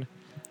down?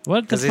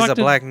 What the Because he's fuck a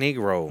did- black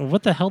Negro.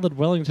 What the hell did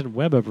Wellington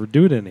Webb ever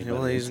do to anybody?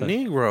 Well, he's It's like-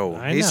 Negro.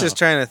 I He's know. just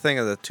trying to think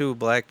of the two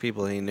black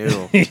people he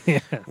knew. Yeah.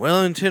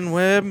 Wellington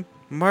Webb,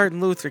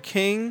 Martin Luther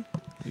King.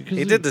 Because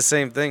He did the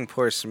same thing.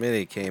 Poor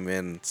Smitty came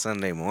in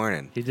Sunday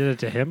morning. He did it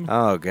to him?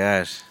 Oh,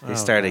 gosh. He Oh,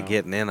 started no.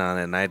 getting in on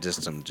it, and I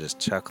just am just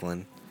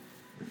chuckling.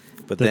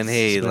 But Did then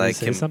he, Smitty like,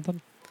 say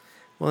something?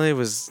 well,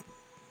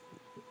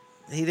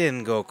 he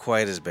didn't go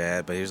quite as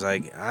bad, but he was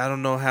like, I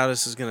don't know how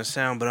this is going to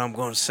sound, but I'm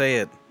going to say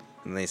it.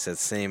 And they said,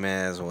 same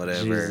as,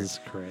 whatever. Jesus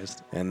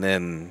Christ. And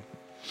then,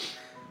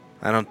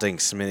 I don't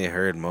think Smitty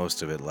heard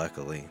most of it,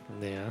 luckily.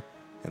 Yeah.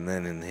 And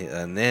then,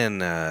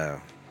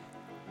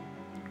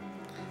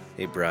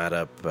 he brought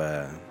up,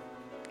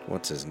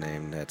 what's his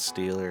name, that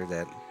Steeler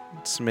that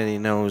Smitty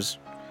knows.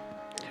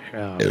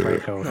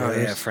 Franco Oh, Harris.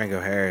 yeah,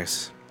 Franco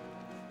Harris.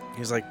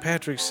 He's like,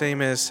 Patrick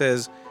Samez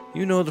says,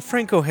 you know the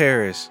Franco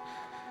Harris.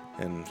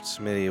 And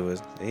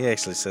Smitty he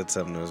actually said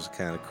something that was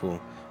kind of cool.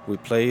 We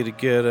play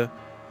together,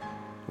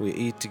 we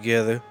eat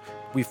together,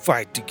 we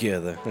fight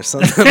together, or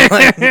something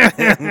like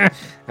that.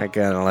 I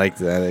kind of liked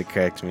that. It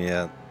cracked me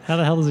up. How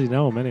the hell does he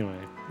know him anyway?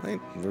 Like,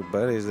 we're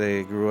buddies.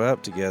 They grew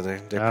up together.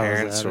 Their Oh, is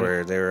parents that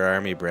it? they were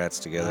army brats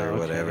together Oh, or okay.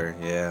 whatever.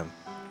 Yeah.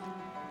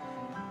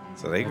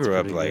 So they That's grew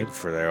up pretty like good.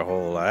 for their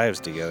whole lives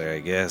together, I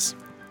guess.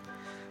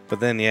 But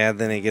then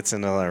he gets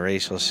into all that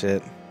racial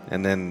shit,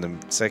 and then the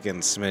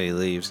second Smitty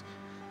leaves,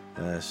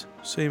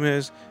 same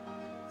as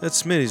that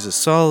Smitty's a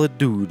solid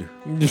dude.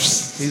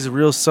 He's a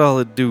real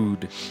solid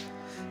dude.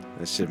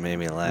 That shit made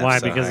me laugh. Why?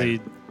 so Because hard.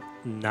 he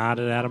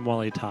nodded at him while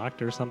he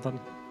talked or something?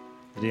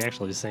 Did he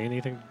actually say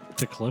anything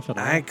to Cliff at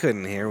all? I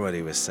couldn't hear what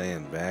he was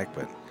saying back,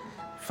 but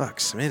fuck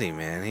Smitty,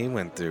 man. He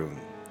went through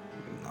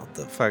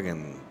the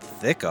fucking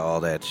thick of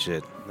all that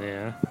shit.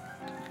 Yeah.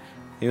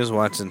 He was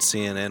watching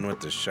CNN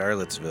with the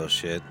Charlottesville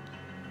shit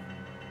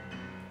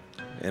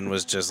and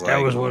was just like,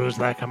 That was what it was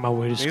like on my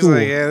way to he's school.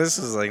 like, yeah, this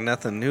is like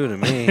nothing new to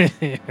me.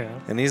 Yeah.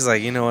 And he's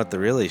like, you know what the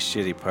really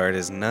shitty part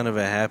is? None of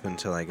it happened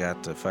until I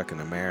got to fucking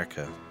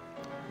America.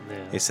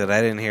 He said,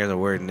 I didn't hear the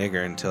word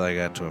nigger until I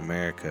got to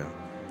America.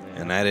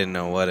 And I didn't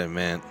know what it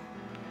meant.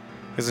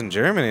 Because in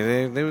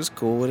Germany, they was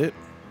cool with it.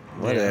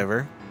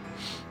 Whatever.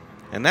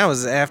 And that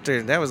was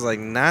like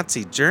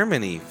Nazi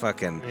Germany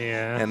fucking.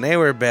 Yeah. And they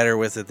were better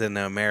with it than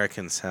the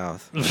American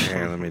South.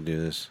 Here, let me do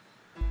this.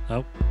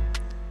 Oh.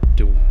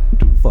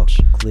 Fuck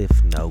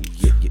Cliff Notes.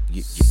 Yep.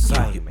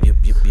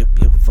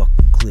 Fuck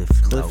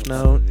Cliff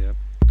Note. Yep.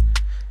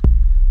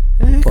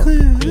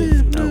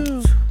 Cliff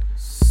Notes.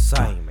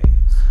 Same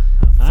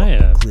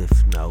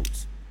Cliff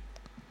Notes.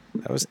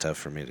 That was tough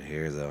for me to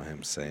hear, though,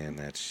 him saying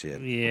that shit.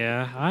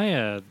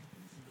 Yeah,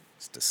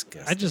 It's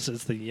disgusting.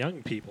 it's the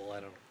young people I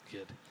don't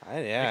get.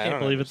 I Can't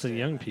believe it's the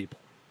young people.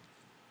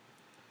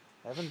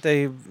 Haven't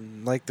they,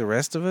 like the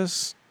rest of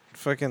us,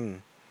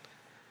 fucking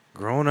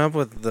grown up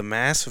with the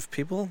mass of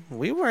people?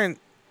 We weren't.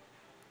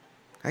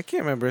 I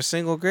can't remember a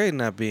single grade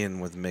not being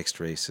with mixed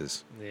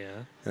races. Yeah.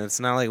 And it's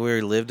not like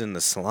we lived in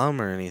the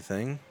slum or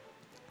anything.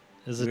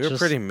 Is it We were just,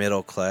 pretty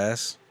middle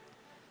class.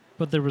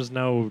 But there was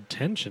no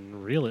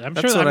tension, really. I'm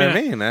That's sure. what I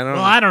mean. I don't.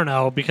 Well, I don't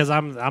know because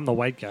I'm the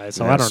white guy,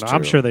 so I That's don't know.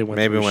 I'm true. sure they went.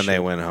 Maybe through when they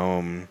shit. went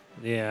home.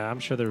 Yeah, I'm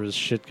sure there was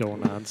shit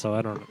going on, so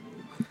I don't know.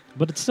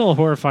 But it's still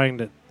horrifying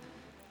that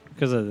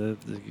because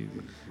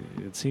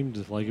it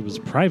seemed like it was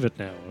private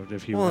now.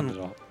 If you Well, wanted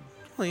to,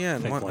 Well, yeah.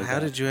 And Think like how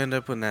that. did you end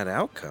up with that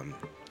outcome?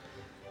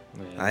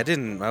 yeah.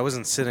 I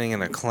wasn't sitting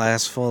in a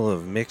class full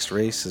of mixed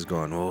races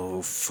going,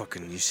 "Oh,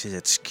 fucking! You see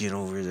that skin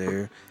over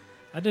there?"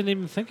 I didn't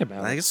even think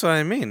about it. That's what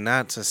I mean.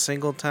 Not a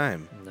single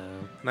time. No.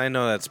 And I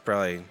know that's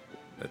probably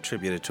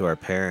attributed to our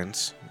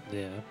parents.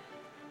 Yeah.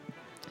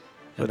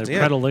 But And their yeah.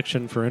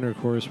 predilection for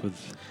intercourse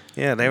with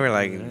Yeah, they were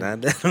like, Yeah. I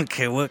don't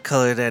care what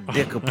color that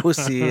dick or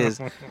pussy is.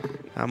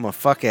 I'm a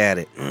fuck at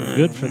it.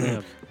 good for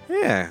them.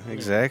 Yeah,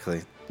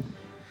 exactly.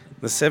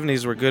 The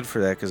 70s were good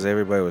for that because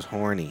everybody was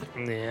horny.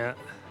 Yeah.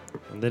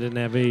 And they didn't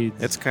have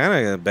AIDS. It's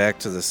kind of back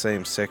to the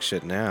same sex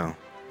shit now.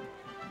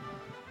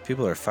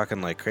 People are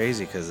fucking like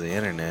crazy because of the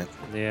internet.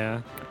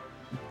 yeah.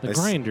 The They s-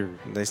 grinder.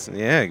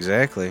 Yeah,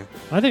 exactly.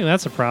 I think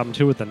that's a problem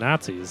too with the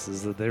Nazis,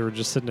 is that they were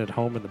just sitting at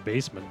home in the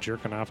basement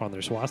jerking off on their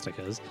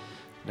swastikas.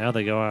 Now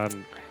they go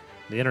on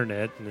the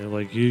internet and they're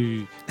like,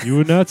 "You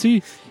a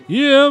Nazi?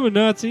 Yeah, I'm a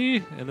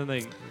Nazi." And then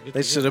they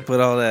They should have put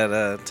all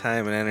that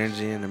time and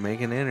energy into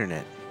making the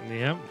internet.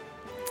 Yep.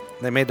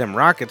 They made them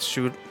rockets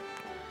shoot.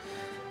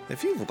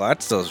 If you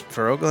watch those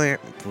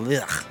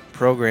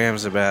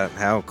programs about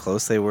how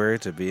close they were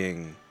to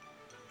being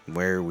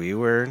where we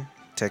were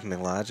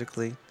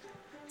technologically,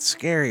 it's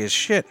scary as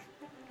shit.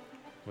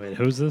 Wait,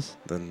 who's this?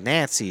 The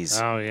Nazis,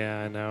 Oh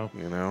yeah, I know.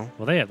 you know.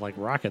 Well, they had like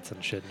rockets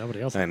and shit.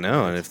 Nobody else. I had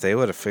know, and rockets. if they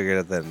would have figured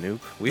out that nuke,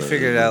 we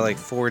figured it out like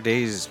 4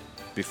 days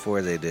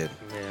before they did,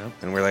 Yeah.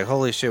 and we're like,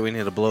 holy shit, we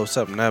need to blow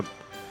something up.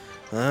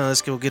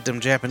 Let's go get them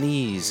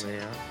Japanese.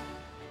 Yeah.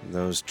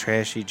 Those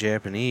trashy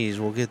Japanese,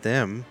 we'll get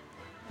them.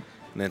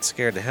 And then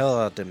scared the hell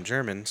out them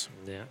Germans.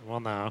 Yeah. Well,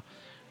 no,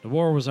 the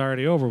war was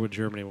already over with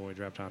Germany when we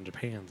dropped on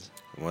Japan's.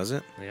 Was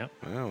it? Yep.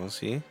 Well, we'll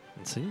see.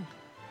 Let's see.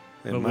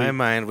 In But my we-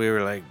 mind, we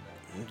were like,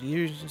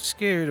 you're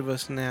scared of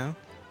us now.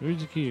 Were you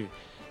scared?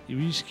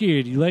 You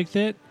scared? You like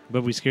that?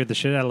 But we scared the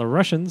shit out of the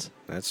Russians.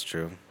 That's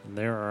true. And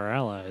they're our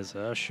allies.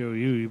 I'll show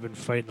you. You've been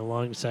fighting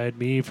alongside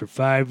me for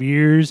 5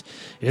 years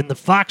in the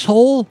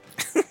foxhole.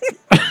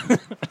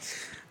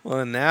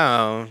 Well, and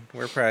now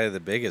we're probably the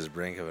biggest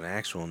brink of an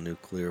actual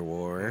nuclear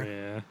war.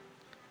 Yeah.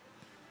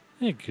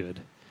 Yeah,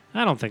 good.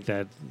 I don't think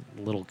that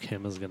little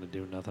Kim is going to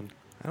do nothing.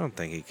 I don't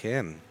think he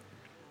can.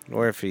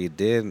 Or if he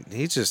did,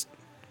 he just,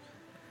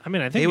 I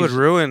mean, I think he would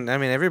ruin, I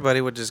mean,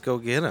 everybody would just go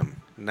get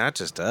him. Not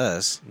just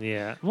us.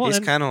 Yeah. Well, He's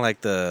and, kind of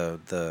like the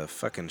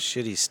fucking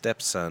shitty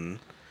stepson.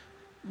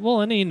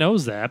 and he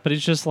knows that, but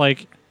he's just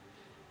like,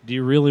 do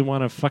you really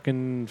want to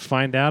fucking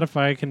find out if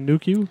I can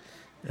nuke you?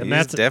 And He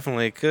that's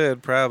definitely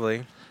could,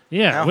 probably.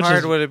 yeah. How which hard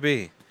is, would it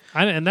be?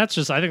 and that's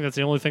just, I think that's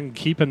the only thing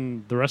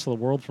keeping the rest of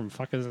the world from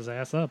fucking his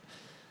ass up.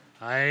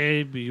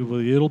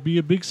 It'll be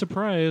a big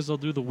surprise. I'll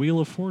do the Wheel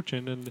of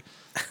Fortune, and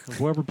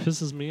whoever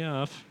pisses me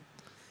off.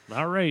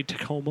 All right,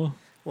 Tacoma.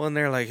 Well, and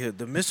they're like,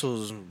 the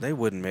missiles, they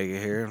wouldn't make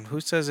it here. Who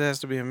says it has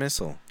to be a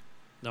missile?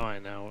 No, I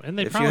know. And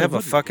they If you probably have a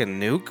wouldn't. fucking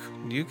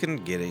nuke, you can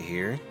get it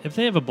here. If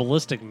they have a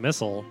ballistic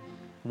missile,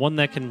 one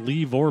that can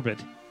leave orbit,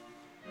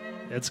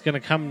 it's gonna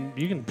come.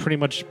 You can pretty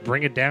much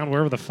bring it down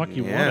wherever the fuck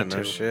you Yeah, want it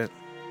no to. shit.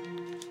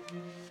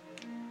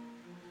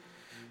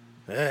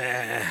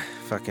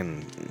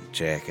 Fucking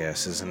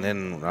jackasses. And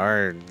then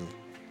our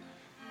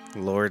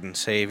Lord and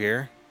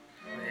Savior,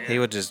 he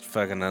would just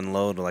fucking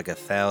unload like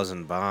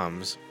 1,000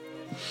 bombs.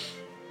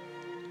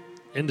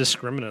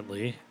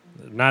 Indiscriminately,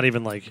 not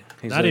even like,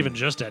 He's not a- even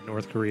just at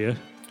North Korea.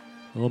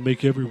 I'll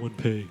make everyone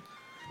pay.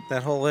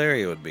 That whole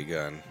area would be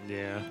gone.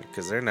 Yeah.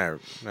 Because they're not,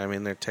 I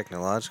mean, they're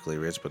technologically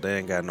rich, but they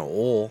ain't got no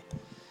oil.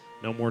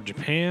 No more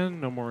Japan.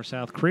 No more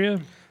South Korea.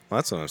 Well,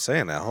 that's what I'm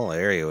saying. That whole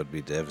area would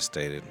be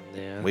devastated.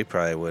 Yeah. We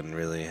probably wouldn't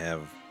really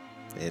have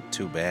it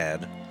too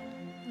bad.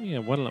 Yeah.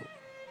 One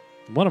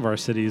of our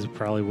cities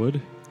probably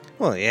would.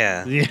 Well,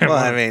 yeah. Yeah, Well, well,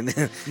 I mean,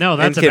 No,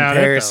 that's in about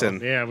comparison. it.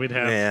 Though. Yeah, we'd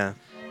have. yeah,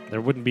 There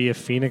wouldn't be a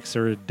Phoenix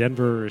or a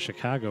Denver or a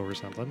Chicago or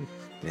something.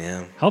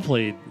 yeah.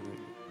 Hopefully,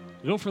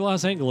 go for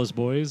Los Angeles,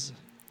 boys.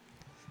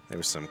 There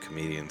was some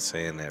comedian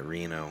saying that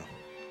Reno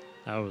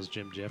That was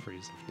Jim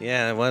Jeffries.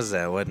 Yeah, it was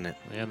that, wasn't it?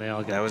 And they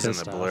all got That was in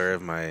pissed the off. blur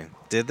of my.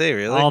 Did they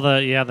really?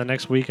 The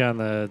next week on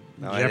the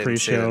No, I didn't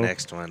Jeffries see the show,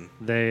 next one.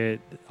 they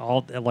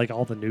all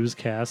the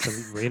newscasts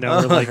and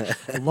Reno were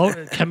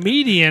like,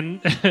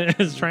 comedian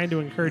is trying to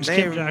encourage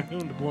Kim Jong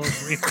Un to blow up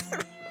Reno.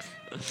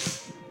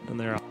 And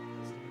they're all.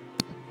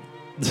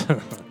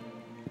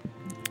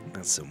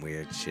 That's some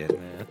weird shit.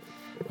 Yeah.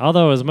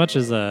 Although, as much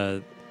as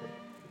I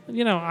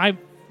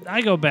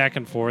go back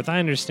and forth. I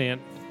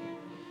understand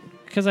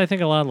because I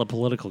think a lot of the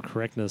political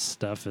correctness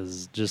stuff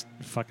is just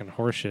fucking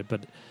horseshit.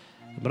 But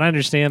I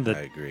understand that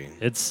I agree.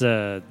 it's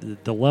the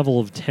level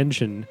of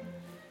tension.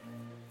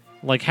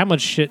 Like, how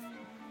much shit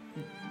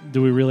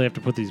do we really have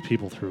to put these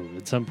people through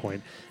at some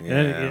point? Yeah.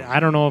 And I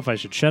don't know if I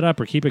should shut up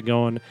or keep it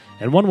going.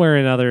 And one way or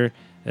another.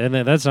 And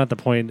that's not the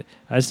point.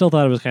 I still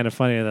thought it was kind of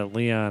funny that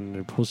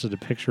Leon posted a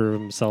picture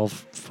of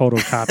himself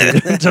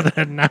photocopied into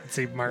that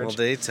Nazi march. Well, did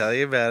they tell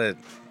you about it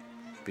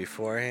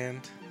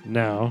beforehand?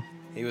 No.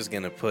 He was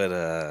gonna put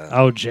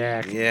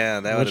Jack. Yeah,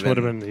 that which would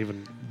have been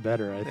even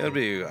better. I think It would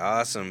be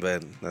awesome,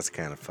 but that's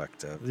kind of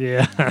fucked up.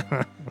 Yeah.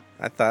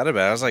 I thought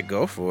about it. I was like,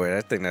 go for it.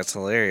 I think that's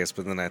hilarious.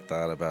 But then I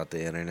thought about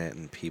the internet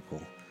and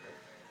people.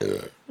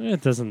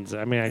 It doesn't.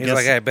 I mean, I He's guess.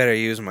 like, I better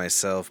use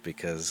myself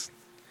because.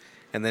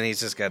 And then he's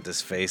just got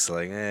this face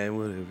like,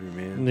 whatever,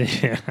 man.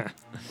 Yeah.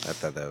 I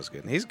thought that was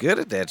good. He's good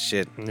at that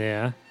shit.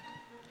 Yeah.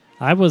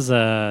 I was.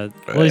 Well,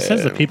 he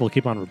says that people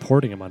keep on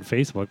reporting him on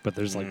Facebook, but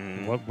there's like,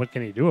 what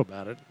can he do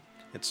about it?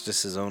 It's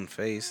just his own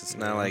face. It's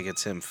not like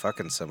it's him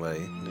fucking somebody.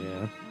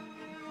 Yeah.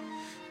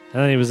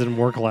 And then he was in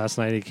work last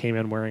night. He came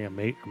in wearing a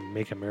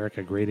Make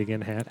America Great Again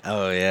hat.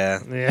 Oh,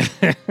 yeah. Yeah.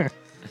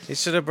 He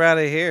should have brought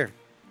it here.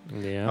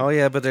 Yeah. Oh,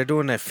 yeah, but they're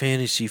doing that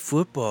fantasy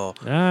football.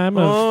 I'm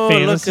a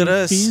fantasy look at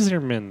us.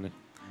 Feaserman.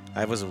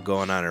 I was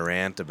going on a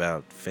rant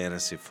about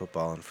fantasy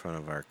football in front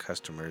of our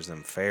customers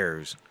and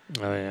fairs.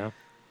 Oh, yeah.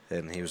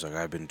 And he was like,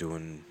 I've been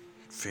doing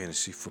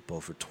fantasy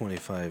football for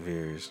 25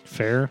 years.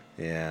 Fair?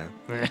 Yeah.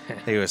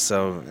 He was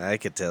so... I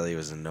could tell he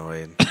was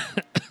annoyed.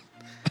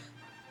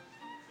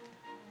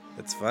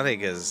 It's funny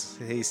because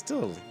he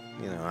still,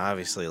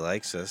 obviously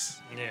likes us.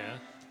 Yeah.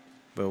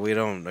 But we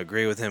don't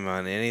agree with him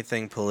on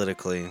anything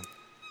politically.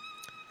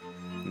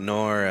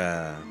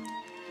 Nor,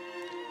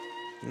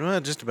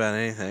 just about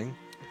anything.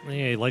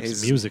 Yeah, he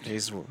likes music.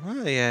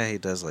 Well, yeah, he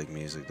does like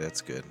music.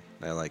 That's good.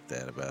 I like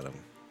that about him.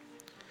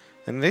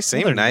 And they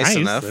seem they're nice nice.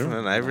 enough, They're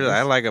and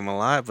I like him a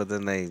lot. But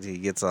then he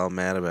gets all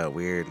mad about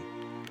weird,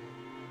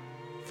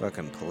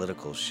 fucking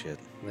political shit.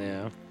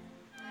 Yeah.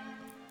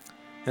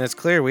 And it's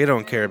clear we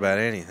don't care about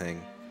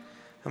anything.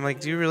 I'm like,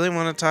 do you really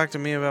want to talk to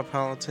me about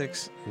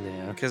politics?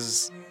 Yeah.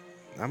 Because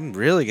I'm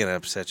really gonna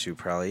upset you,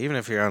 probably, even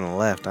if you're on the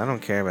left. I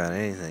don't care about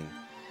anything.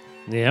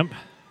 Yep.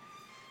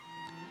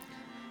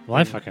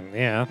 Well,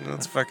 yeah.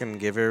 Let's fucking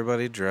give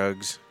everybody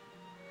drugs.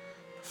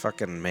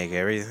 Fucking make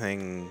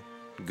everything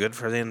good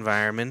for the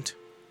environment.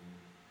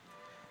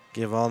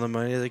 Give all the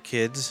money to the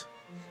kids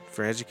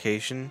for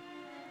education.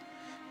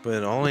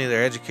 But only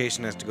their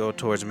education has to go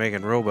towards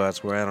making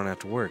robots where I don't have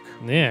to work.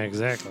 Yeah,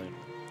 exactly.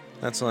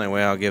 That's the only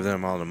way I'll give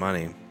them all the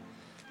money.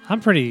 I'm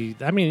pretty...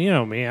 I mean, you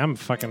know me. I'm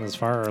fucking as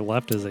far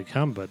left as they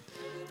come, but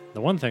the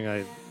one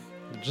thing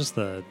just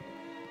the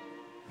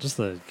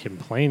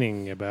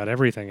complaining about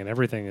everything, and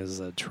everything is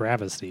a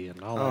travesty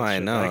and all that shit. I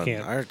know. I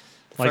can't... Our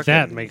like,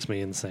 that makes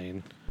me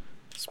insane.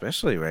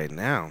 Especially right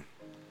now.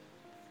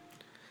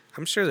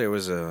 I'm sure there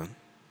was a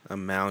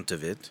amount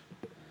of it.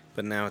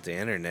 But now with the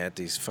internet,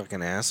 these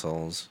fucking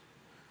assholes.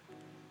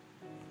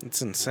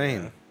 It's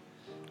insane. Yeah.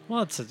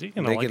 Well, it's... They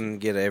can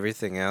get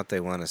everything out they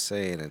want to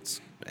say, and it's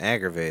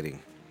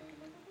aggravating.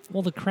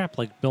 Well, the crap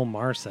like Bill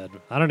Maher said.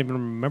 I don't even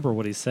remember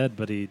what he said,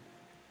 but he...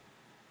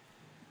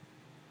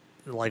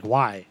 Like,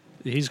 why?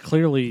 He's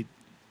clearly...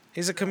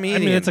 He's a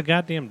comedian. I mean, it's a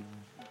goddamn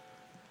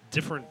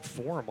different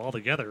forum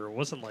altogether. It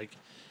wasn't like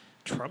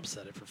Trump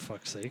said it, for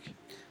fuck's sake.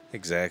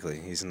 Exactly.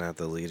 He's not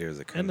the leader of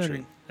the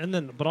country.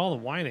 But all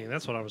the whining,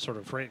 that's what I was sort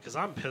of afraid, because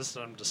I'm pissed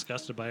and I'm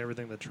disgusted by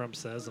everything that Trump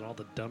says and all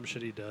the dumb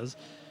shit he does.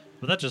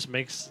 But that just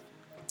makes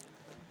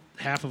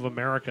half of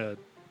America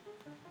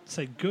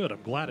say, good,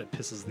 I'm glad it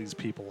pisses these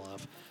people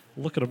off.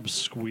 Look at them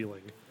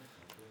squealing.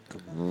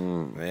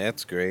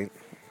 That's great.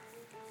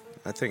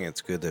 I think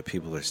it's good that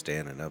people are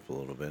standing up a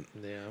little bit.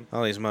 Yeah.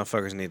 All these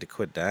motherfuckers need to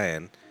quit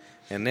dying.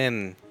 And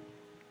then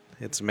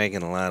it's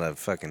making a lot of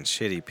fucking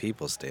shitty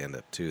people stand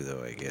up too,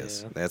 though, I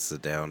guess. Yeah. That's the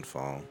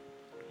downfall.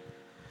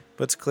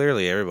 But it's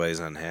clearly everybody's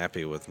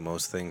unhappy with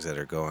most things that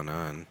are going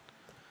on.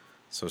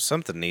 So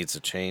something needs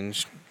to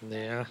change.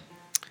 Yeah.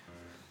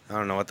 I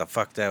don't know what the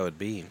fuck that would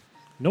be.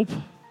 Nope.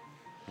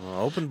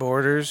 Well, open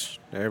borders.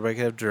 Everybody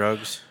can have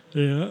drugs.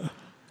 Yeah.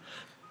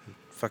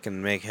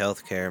 Fucking make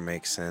healthcare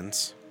make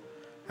sense.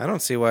 I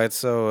don't see why it's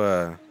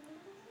so,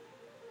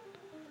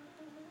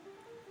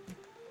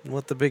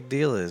 what the big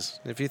deal is.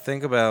 If you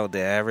think about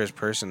the average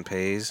person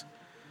pays,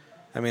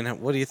 I mean,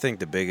 what do you think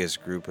the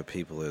biggest group of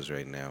people is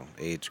right now,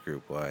 age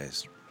group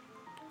wise?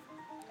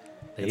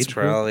 It's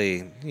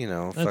probably,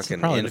 That's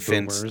fucking probably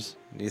infants. The boomers.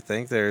 Do you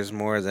think there's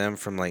more of them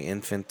from like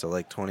infant to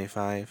like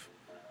 25?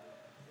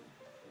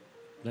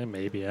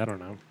 Maybe, I don't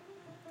know.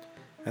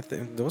 I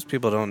think those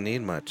people don't need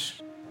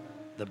much.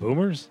 The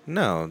boomers?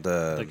 No,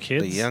 the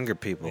kids? the younger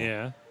people.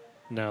 Yeah.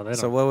 No, they don't.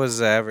 So what was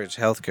the average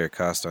healthcare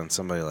cost on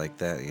somebody like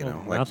that? You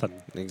know, like, nothing.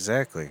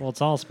 Exactly. Well,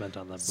 it's all spent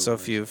on the boomers. So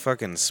if you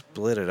fucking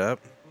split it up,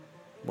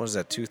 what is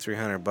that?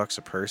 $200-$300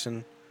 a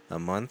person a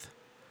month?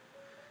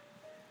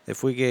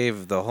 If we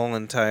gave the whole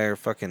entire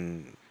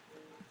fucking,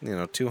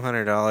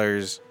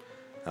 $200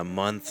 a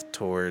month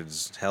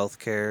towards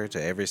healthcare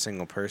to every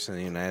single person in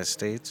the United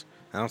States,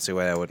 I don't see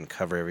why that wouldn't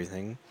cover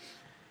everything.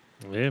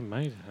 It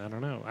might. I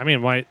don't know. I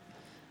mean, why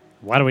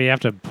do we have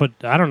to put...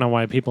 I don't know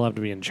why people have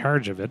to be in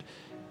charge of it.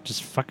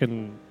 Just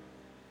fucking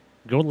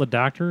go to the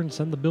doctor and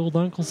send the bill to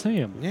Uncle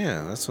Sam.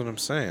 Yeah, that's what I'm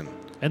saying.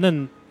 And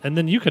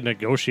then you can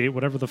negotiate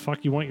whatever the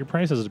fuck you want your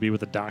prices to be with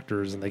the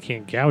doctors, and they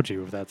can't gouge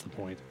you if that's the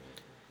point.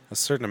 A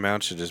certain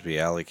amount should just be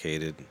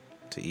allocated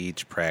to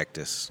each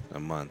practice a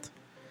month.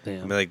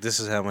 Yeah. Be like,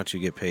 this is how much you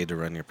get paid to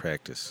run your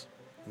practice.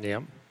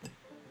 Yep.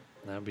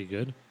 That'd be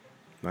good.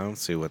 I don't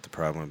see what the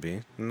problem would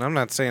be. And I'm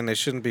not saying they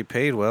shouldn't be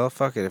paid well.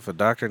 Fuck it. If a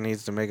doctor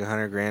needs to make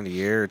 $100,000 a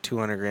year or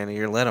 $200,000 a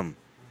year, let them.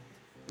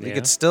 You Yeah.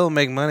 could still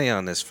make money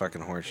on this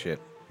fucking horse shit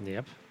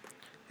Yep.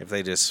 if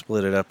they just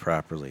split it up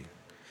properly.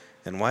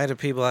 And why do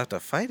people have to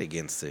fight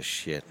against this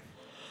shit?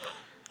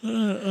 I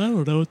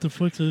don't know what the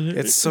fuck's...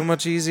 It's so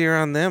much easier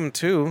on them,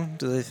 too.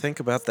 Do they think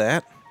about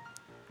that?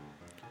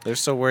 They're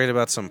so worried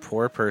about some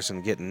poor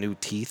person getting new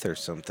teeth or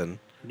something.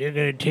 They're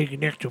going to take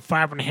an extra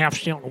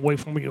 5.5 cents away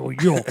from you.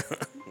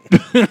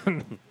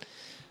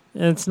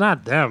 And it's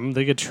not them.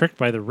 They get tricked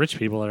by the rich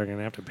people that are going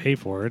to have to pay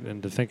for it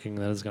into thinking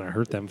that it's going to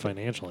hurt them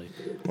financially.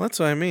 Well, that's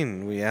what I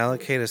mean. We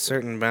allocate a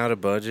certain amount of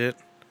budget,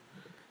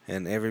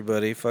 and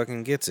everybody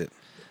fucking gets it.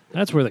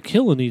 That's where the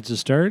killing needs to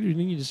start. You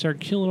need to start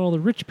killing all the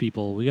rich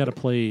people. We got to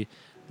play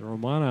the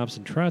Romanovs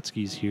and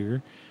Trotskys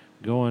here,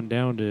 go on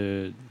down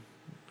to,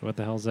 what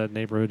the hell's that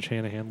neighborhood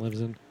Shanahan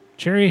lives in?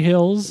 Cherry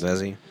Hills,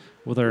 Does he?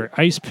 with our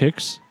ice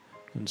picks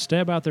and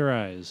stab out their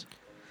eyes.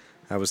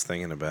 I was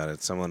thinking about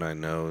it. Someone I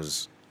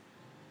know's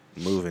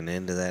moving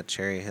into that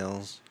Cherry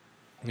Hills.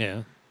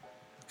 Yeah.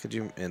 Could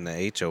you? And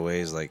the HOA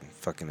is like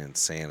fucking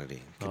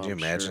insanity. Could you I'm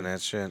imagine sure.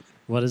 that shit?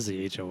 What is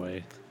the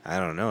HOA? I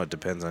don't know. It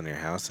depends on your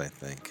house, I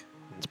think.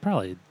 It's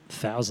probably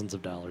thousands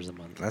of dollars a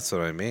month. That's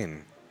what I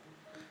mean.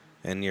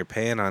 And you're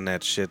paying on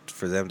that shit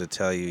for them to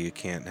tell you you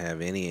can't have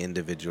any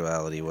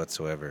individuality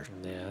whatsoever.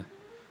 Yeah.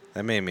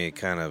 That made me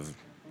kind of...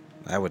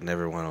 I would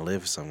never want to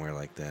live somewhere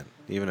like that,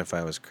 even if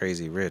I was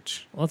crazy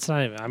rich. Well, it's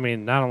not. I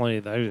mean, not only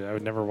I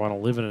would never want to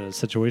live in a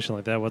situation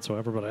like that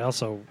whatsoever, but I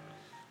also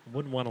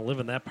wouldn't want to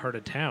live in that part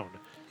of town.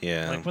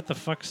 Yeah. Like, what the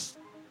fuck's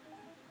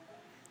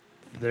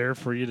there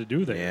for you to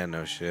do there? Yeah,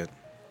 no shit.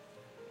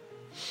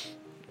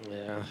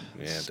 Yeah.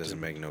 Yeah, it doesn't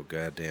make no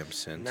goddamn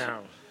sense. No.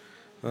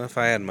 Well, if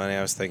I had money,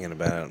 I was thinking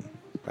about it.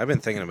 I've been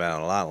thinking about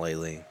it a lot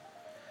lately.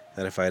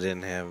 That if I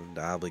didn't have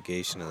the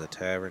obligation of the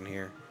tavern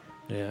here,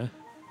 Yeah.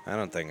 I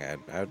don't think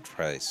I'd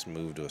probably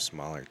move to a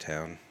smaller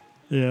town.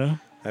 Yeah.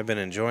 I've been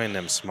enjoying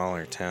them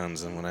smaller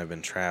towns than when I've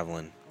been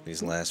traveling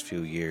these last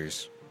few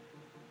years.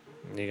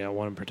 You got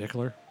one in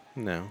particular?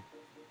 No.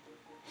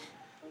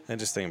 I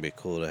just think it'd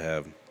be cool to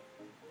have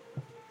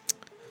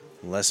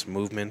less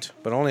movement,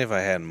 but only if I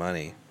had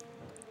money.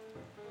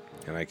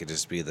 And I could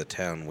just be the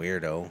town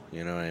weirdo,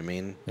 you know what I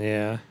mean?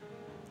 Yeah.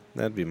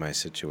 That'd be my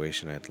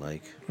situation I'd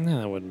like. No,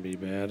 that wouldn't be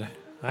bad.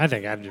 I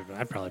think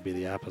I'd probably be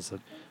the opposite.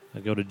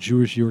 I'd go to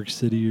Jewish York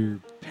City or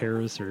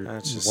Paris or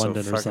That's just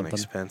London so or fucking something.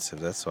 expensive.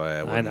 That's why I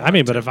I wouldn't. mean,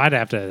 want but to. if I'd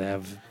have to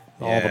have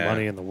all the Yeah.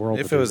 money in the world,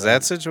 If to it do was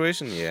that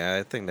situation, yeah,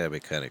 I think that'd be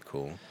kind of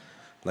cool.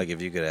 Like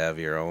if you could have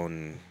your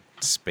own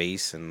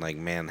space in like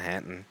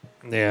Manhattan.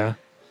 Yeah.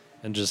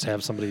 And just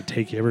have somebody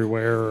take you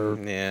everywhere or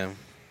Yeah,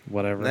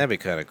 whatever. that'd be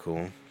kind of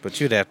cool. But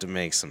you'd have to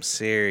make some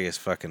serious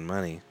fucking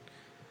money.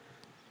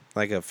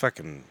 Like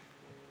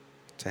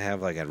to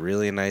have like a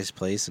really nice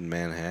place in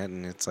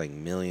Manhattan, it's like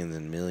millions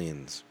and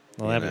millions.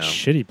 Well, you have a know?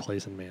 shitty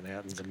place in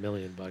Manhattan's $1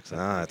 million. I Ah,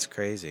 think. it's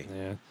crazy.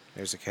 Yeah.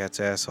 There's a cat's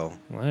asshole.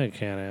 Well, I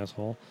can't,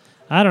 asshole.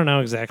 I don't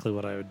know exactly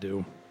what I would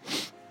do.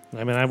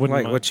 I mean, I wouldn't.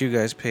 Like mind- what you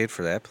guys paid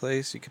for that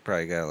place, you could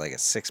probably got like a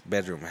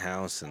 6-bedroom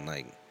house in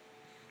like,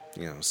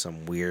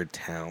 some weird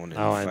town in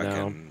Oh, I know.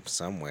 fucking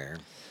somewhere.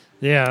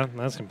 Yeah,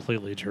 that's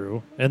completely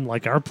true. And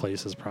like our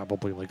place is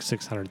probably like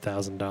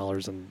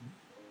 $600,000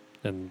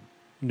 in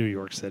New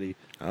York City.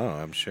 Oh,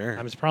 I'm sure. I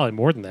mean, it's probably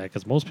more than that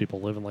because most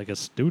people live in like a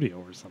studio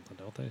or something,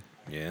 don't they?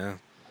 Yeah.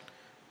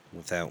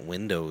 Without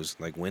windows.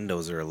 Like,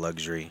 windows are a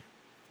luxury.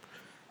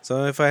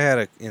 So if I had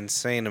an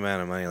insane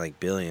amount of money, like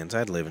billions,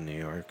 I'd live in New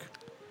York.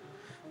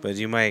 But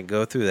you might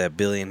go through that $1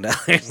 billion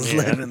Yeah.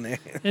 living there.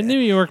 And New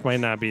York might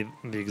not be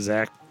the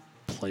exact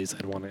place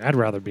I'd want to. I'd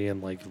rather be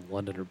in like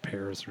London or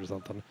Paris or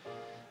something.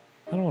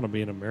 I don't want to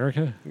be in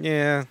America.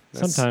 Yeah.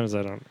 Sometimes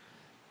I don't.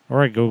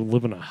 Or I go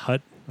live in a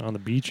hut on the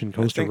beach in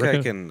Costa I think Rica.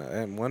 I can.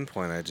 At one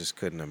point, I just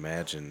couldn't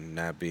imagine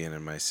not being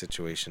in my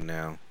situation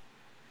now.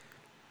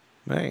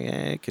 But yeah,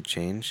 it could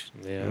change.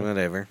 Yeah.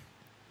 Whatever.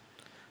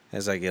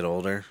 As I get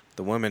older,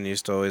 the women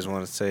used to always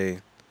want to say,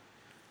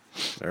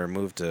 or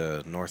move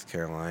to North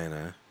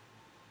Carolina.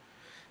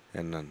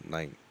 And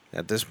like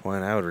at this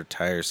point, I would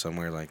retire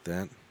somewhere like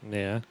that.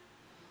 Yeah.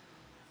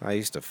 I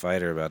used to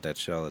fight her about that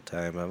shit all the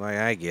time, but like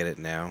I get it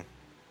now.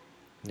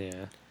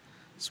 Yeah.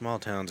 Small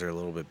towns are a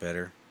little bit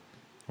better,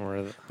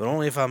 Or but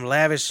only if I'm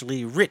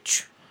lavishly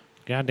rich.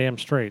 goddamn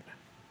straight.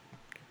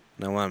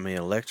 And I want me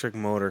an electric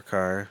motor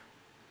car.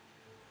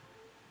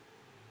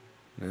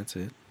 That's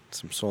it.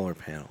 Some solar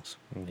panels.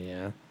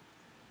 Yeah.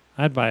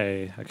 I'd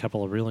buy a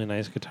couple of really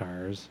nice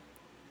guitars.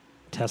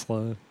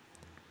 Tesla,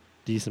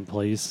 decent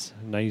place,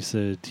 nice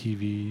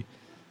TV,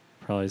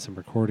 probably some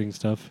recording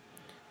stuff.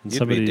 And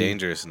You'd be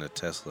dangerous in a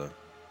Tesla.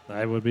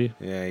 I would be.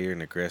 Yeah, you're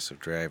an aggressive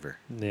driver.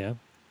 Yeah.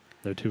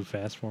 They're too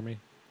fast for me.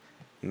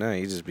 No,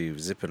 you just be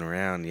zipping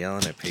around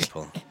yelling at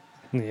people.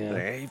 Yeah.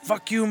 Like, hey,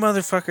 fuck you,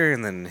 motherfucker,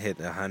 and then hit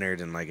 100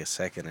 in like a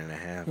second and a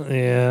half.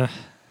 Yeah.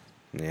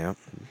 Yeah.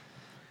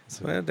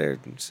 Well, they're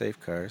safe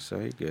cars, so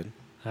you're good.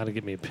 How to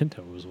get me a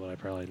Pinto is what I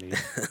probably need.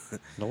 An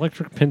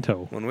electric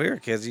Pinto. When we were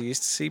kids, you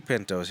used to see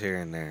Pintos here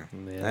and there.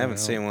 Yeah, I haven't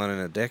seen one in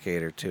a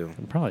decade or two.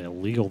 They're probably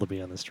illegal to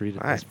be on the street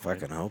at I this point.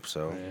 fucking hope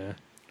so.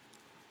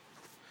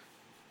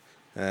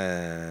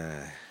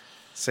 Yeah.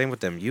 Same with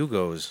them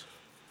Yugos.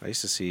 I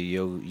used to see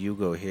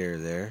Yugo here or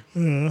there.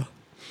 Yeah.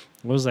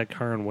 What was that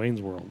car in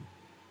Wayne's World?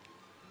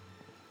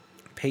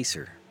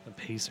 Pacer. A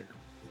Pacer.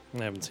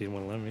 I haven't seen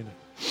one of them either.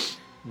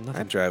 Nothing.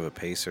 I'd drive a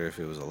Pacer if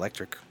it was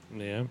electric.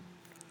 Yeah.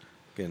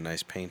 Get a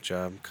nice paint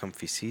job,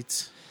 comfy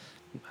seats.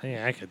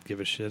 Yeah, I could give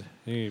a shit.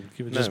 You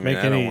give, No, just I mean,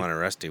 make I any. don't want a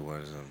rusty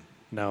one. So.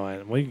 No,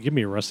 well, you can give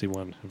me a rusty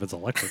one if it's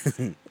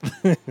electric.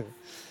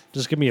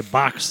 Just give me a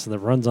box that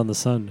runs on the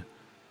sun.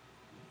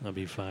 I'll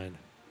be fine.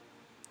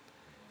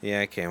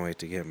 Yeah, I can't wait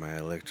to get my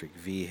electric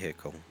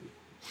vehicle.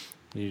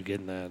 You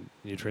getting that?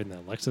 You trading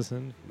that Lexus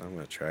in I'm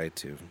going to try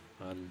to.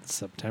 on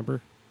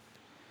September?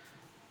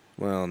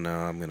 Well, no,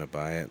 I'm going to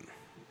buy it.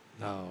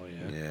 Oh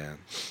yeah. Yeah.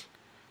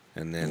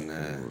 And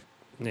then,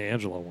 Yeah,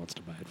 Angelo wants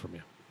to buy it from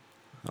you.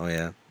 oh,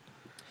 yeah.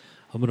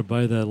 I'm gonna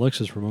buy that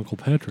Lexus from Uncle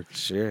Patrick.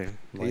 Sure.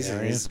 Well, He's,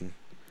 yeah, he's,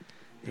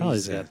 Probably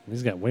he's,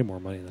 he's got way more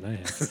money than I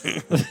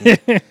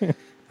have.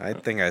 I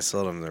think I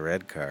sold him the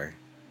red car.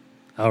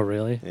 Oh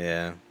really?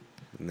 Yeah.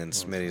 And then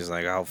Smitty's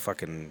like, I'll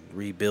fucking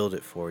rebuild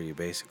it for you,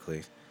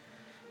 basically.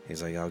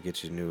 He's like, I'll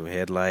get you new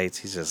headlights.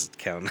 He's just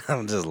counting.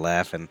 I'm just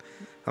laughing.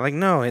 I'm like,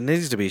 no, it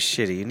needs to be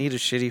shitty. You need a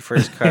shitty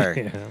first car.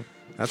 Yeah.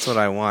 That's what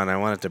I want. I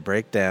want it to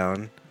break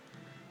down.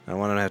 I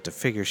want to have to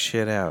figure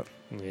shit out.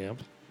 Yep.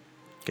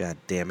 God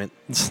damn it.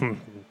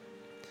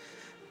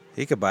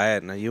 He could buy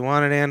it. Now, you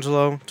want it,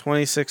 Angelo?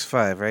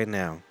 $26,500 right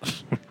now.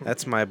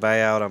 That's my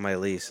buyout on my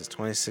lease. It's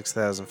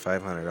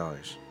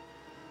 $26,500.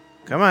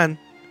 Come on,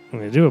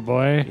 You do it,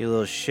 boy. you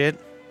little shit.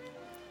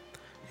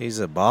 He's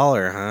a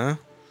baller, huh?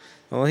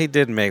 Well, he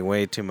did make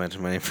way too much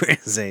money for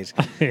his age.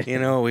 You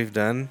know what we've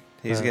done?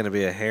 He's going to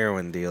be a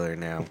heroin dealer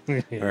now,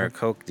 or a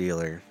coke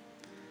dealer.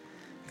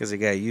 Because he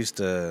got used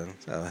to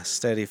a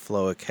steady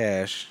flow of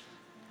cash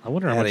I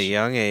wonder how at much. a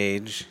young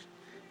age.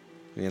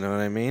 You know what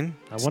I mean?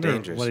 I It's wonder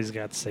dangerous. what he's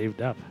got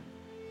saved up.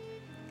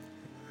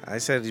 I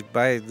said he'd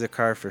buy the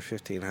car for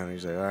 $1,500.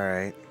 He's like, all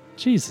right.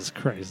 Jesus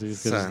Christ,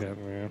 he's good as Son. got.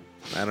 Yeah.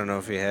 I don't know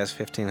if he has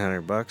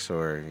 $1,500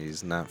 or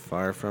he's not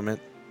far from it.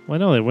 Well, I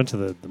know they went to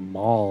the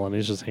mall and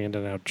he's just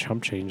handing out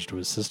chump change to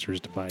his sisters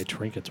to buy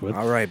trinkets with.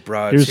 All right,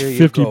 broads. Here's here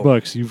you $50. go.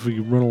 You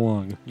fucking run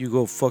along. You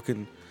go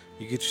fucking.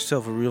 You get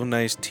yourself a real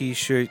nice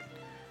T-shirt.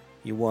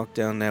 You walk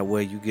down that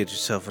way. You get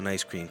yourself an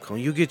ice cream cone.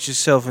 You get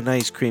yourself an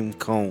ice cream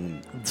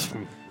cone.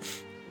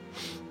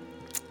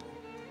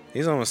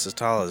 He's almost as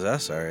tall as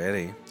us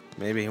already.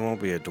 Maybe he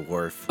won't be a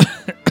dwarf.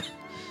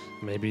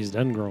 Maybe he's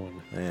done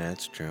growing. Yeah,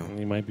 that's true.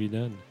 He might be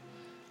done.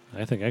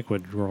 I think I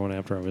quit growing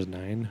after I was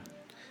 9.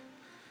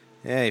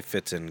 Yeah, he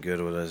fits in good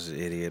with us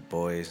idiot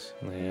boys.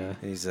 Yeah.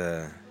 He's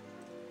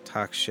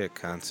talk shit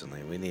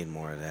constantly. We need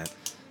more of that.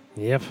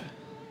 Yep.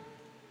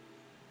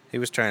 He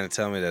was trying to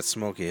tell me that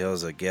Smoky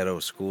Hill's a ghetto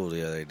school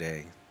the other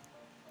day.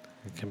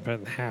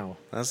 Compared to how?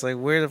 I was like,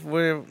 where?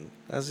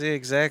 I was like,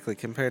 exactly.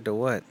 Compared to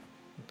what?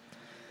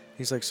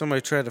 He's like, somebody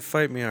tried to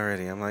fight me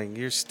already. I'm like,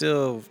 you're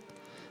still.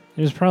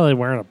 He was probably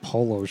wearing a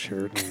polo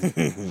shirt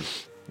and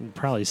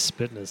probably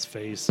spit in his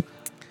face.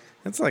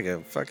 It's like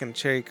a fucking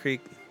Cherry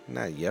Creek,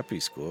 not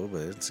yuppie school,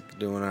 but it's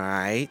doing all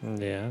right.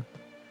 Yeah.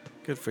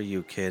 Good for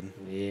you, kid.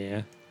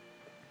 Yeah.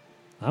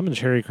 I'm in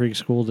Cherry Creek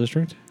School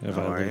District. If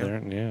Oh, I are live you?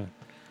 there. Yeah.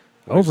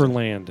 Where's it?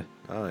 Overland.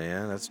 Oh,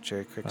 yeah, that's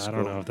Cherry Creek school. I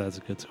don't know if that's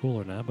a good school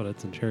or not, but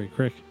it's in Cherry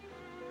Creek.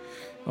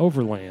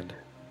 Overland.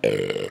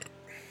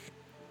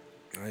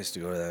 I used to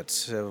go to that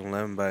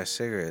 7-Eleven buy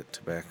cigarette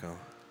tobacco.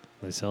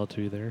 They sell it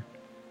to you there.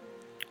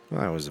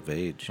 Well, I was of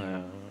age.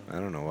 I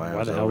don't know why I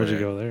was the hell over would you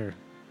there. go there?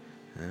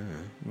 I don't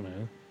know.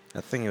 No.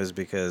 I think it was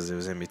because it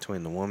was in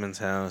between the woman's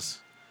house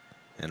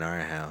and our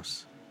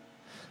house.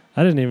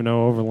 I didn't even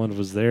know Overland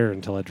was there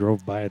until I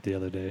drove by it the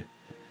other day.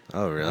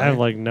 Oh, really? I have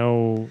like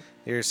no.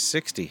 You're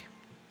 60.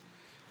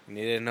 And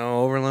you didn't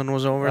know Overland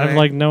was over I have there?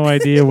 like no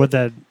idea what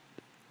that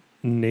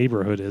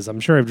neighborhood is. I'm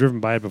sure I've driven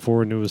by it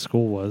before and knew what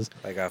school was.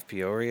 Like off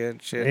Peoria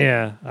and shit?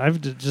 Yeah,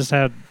 I've just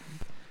had.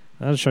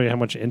 That'll show you how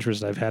much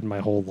interest I've had in my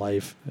whole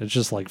life. It's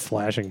just like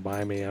flashing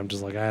by me. I'm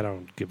just like, I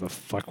don't give a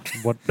fuck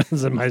what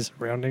is in my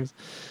surroundings.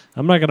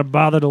 I'm not going to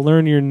bother to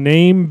learn your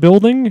name,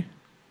 building.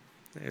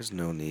 There's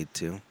no need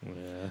to.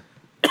 Yeah.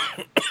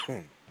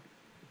 Well,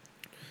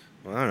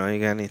 I don't know.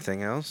 You got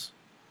anything else?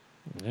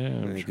 Yeah.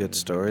 Any good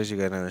stories? You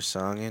got another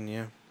song in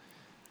you?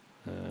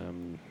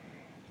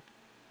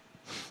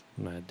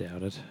 I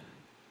doubt it.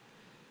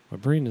 My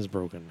brain is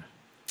broken.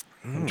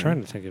 I'm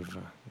trying to think if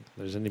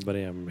there's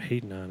anybody I'm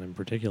hating on in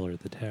particular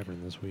at the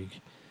tavern this week.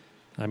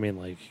 I mean,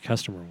 like,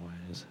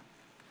 customer-wise.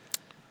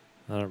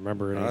 I don't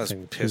remember anything.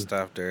 I was pissed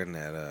off during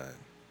that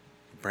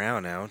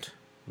brownout.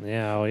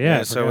 Yeah, oh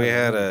yeah. So we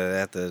had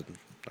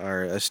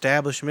our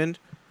establishment.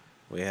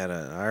 We had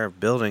our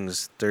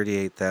building's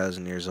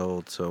 38,000 years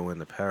old. So when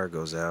the power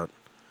goes out,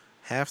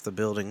 half the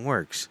building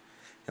works,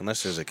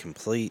 unless there's a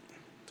complete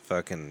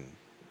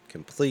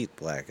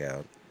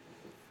blackout.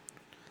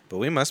 But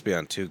we must be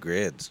on 2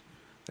 grids.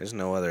 There's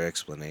no other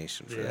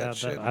explanation for that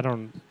shit. I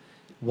don't.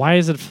 Why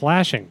is it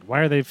flashing?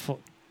 Why are they?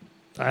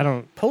 I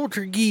don't.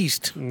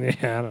 Poltergeist.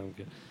 Yeah, I don't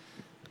get.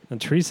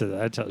 And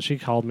Teresa, she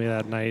called me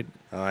that night.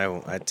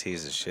 Oh, I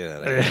tease the shit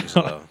out of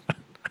Angelo.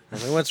 I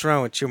mean, what's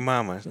wrong with your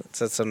mama?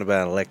 Said something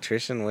about an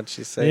electrician. What'd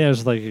she say? Yeah, it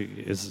was like,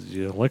 is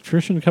the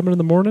electrician coming in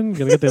the morning?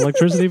 Gonna get the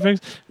electricity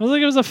fixed? I was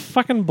like, it was a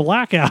fucking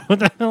blackout. What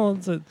the hell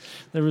is it?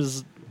 There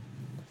was.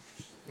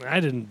 I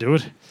didn't do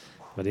it.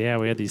 But yeah,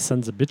 we had these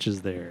sons of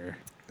bitches there.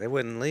 They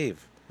wouldn't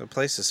leave. The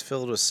place is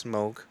filled with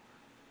smoke.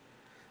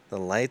 The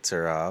lights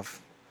are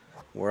off.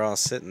 We're all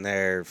sitting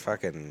there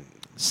fucking...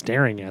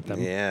 staring at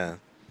them. Yeah.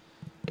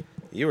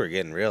 You were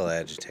getting real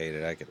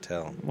agitated, I could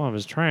tell. Well, I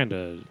was trying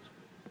to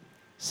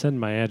send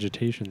my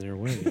agitation their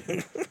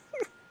way.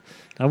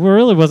 I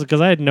really wasn't,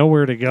 because I had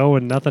nowhere to go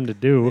and nothing to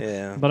do.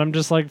 Yeah. But I'm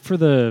just like, for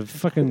the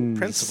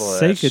fucking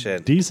sake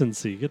of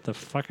decency, get the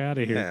fuck out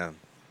of here. Yeah.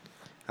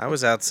 I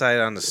was outside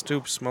on the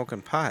stoop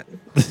smoking pot.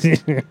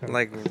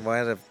 Like,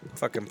 why the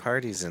fucking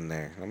party's in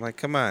there? I'm like,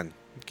 come on,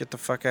 get the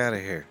fuck out of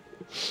here.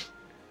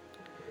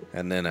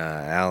 And then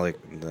Alec,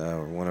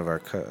 one of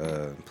our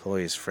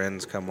employees'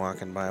 friends, come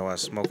walking by while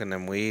smoking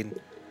them weed.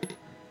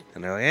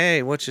 And they're like,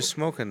 hey, what you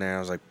smoking there? I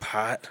was like,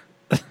 pot.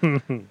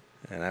 And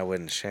I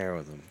wouldn't share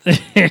with them.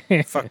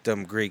 Fuck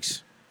them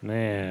Greeks.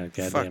 Nah,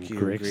 goddamn Fuck you,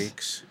 Greeks.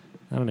 Greeks.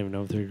 I don't even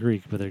know if they're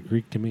Greek, but they're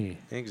Greek to me.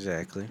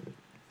 Exactly.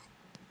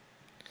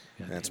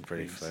 Goddamn That's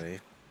pretty Greeks. funny.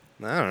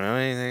 I don't know.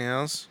 Anything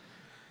else?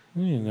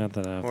 Yeah, not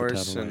that off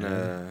Horse the top of my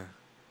head. and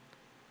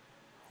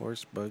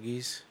horse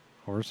buggies.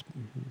 Horse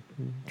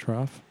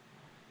trough.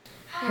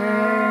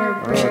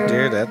 Oh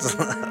dear, that's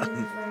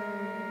loud.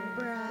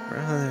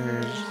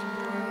 Brothers.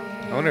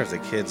 I wonder if the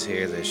kids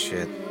hear this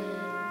shit.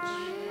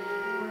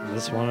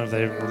 This one, if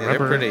they remember. Yeah,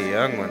 they're pretty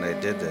young when they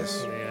did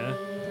this. Yeah.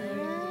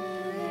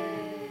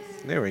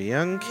 They were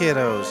young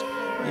kiddos.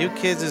 You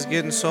kids is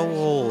getting so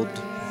old.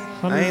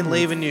 I ain't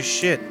leaving you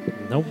shit.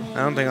 Nope. I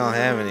don't think I'll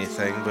have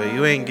anything, but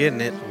you ain't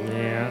getting it.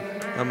 Yeah.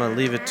 I'm gonna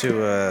leave it to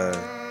I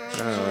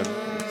don't know,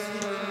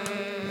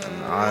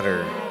 an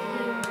otter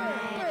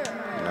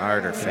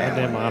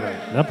family. Goddamn otter.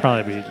 They'll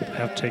probably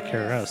have to take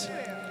care of us.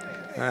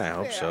 I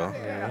hope so.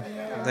 Yeah.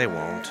 They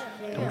won't.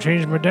 Don't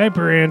change my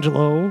diaper,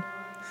 Angelo.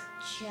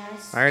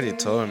 I already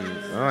told him.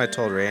 Oh, I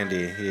told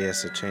Randy he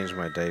has to change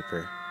my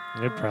diaper.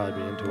 They'd probably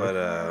be into But it.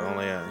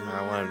 only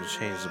I want him to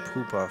change the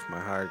poop off my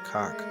hard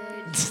cock.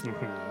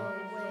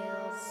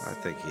 I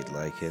think he'd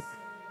like it.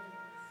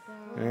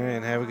 All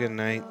right, have a good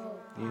night.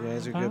 You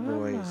guys are good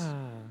boys.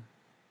 Bye.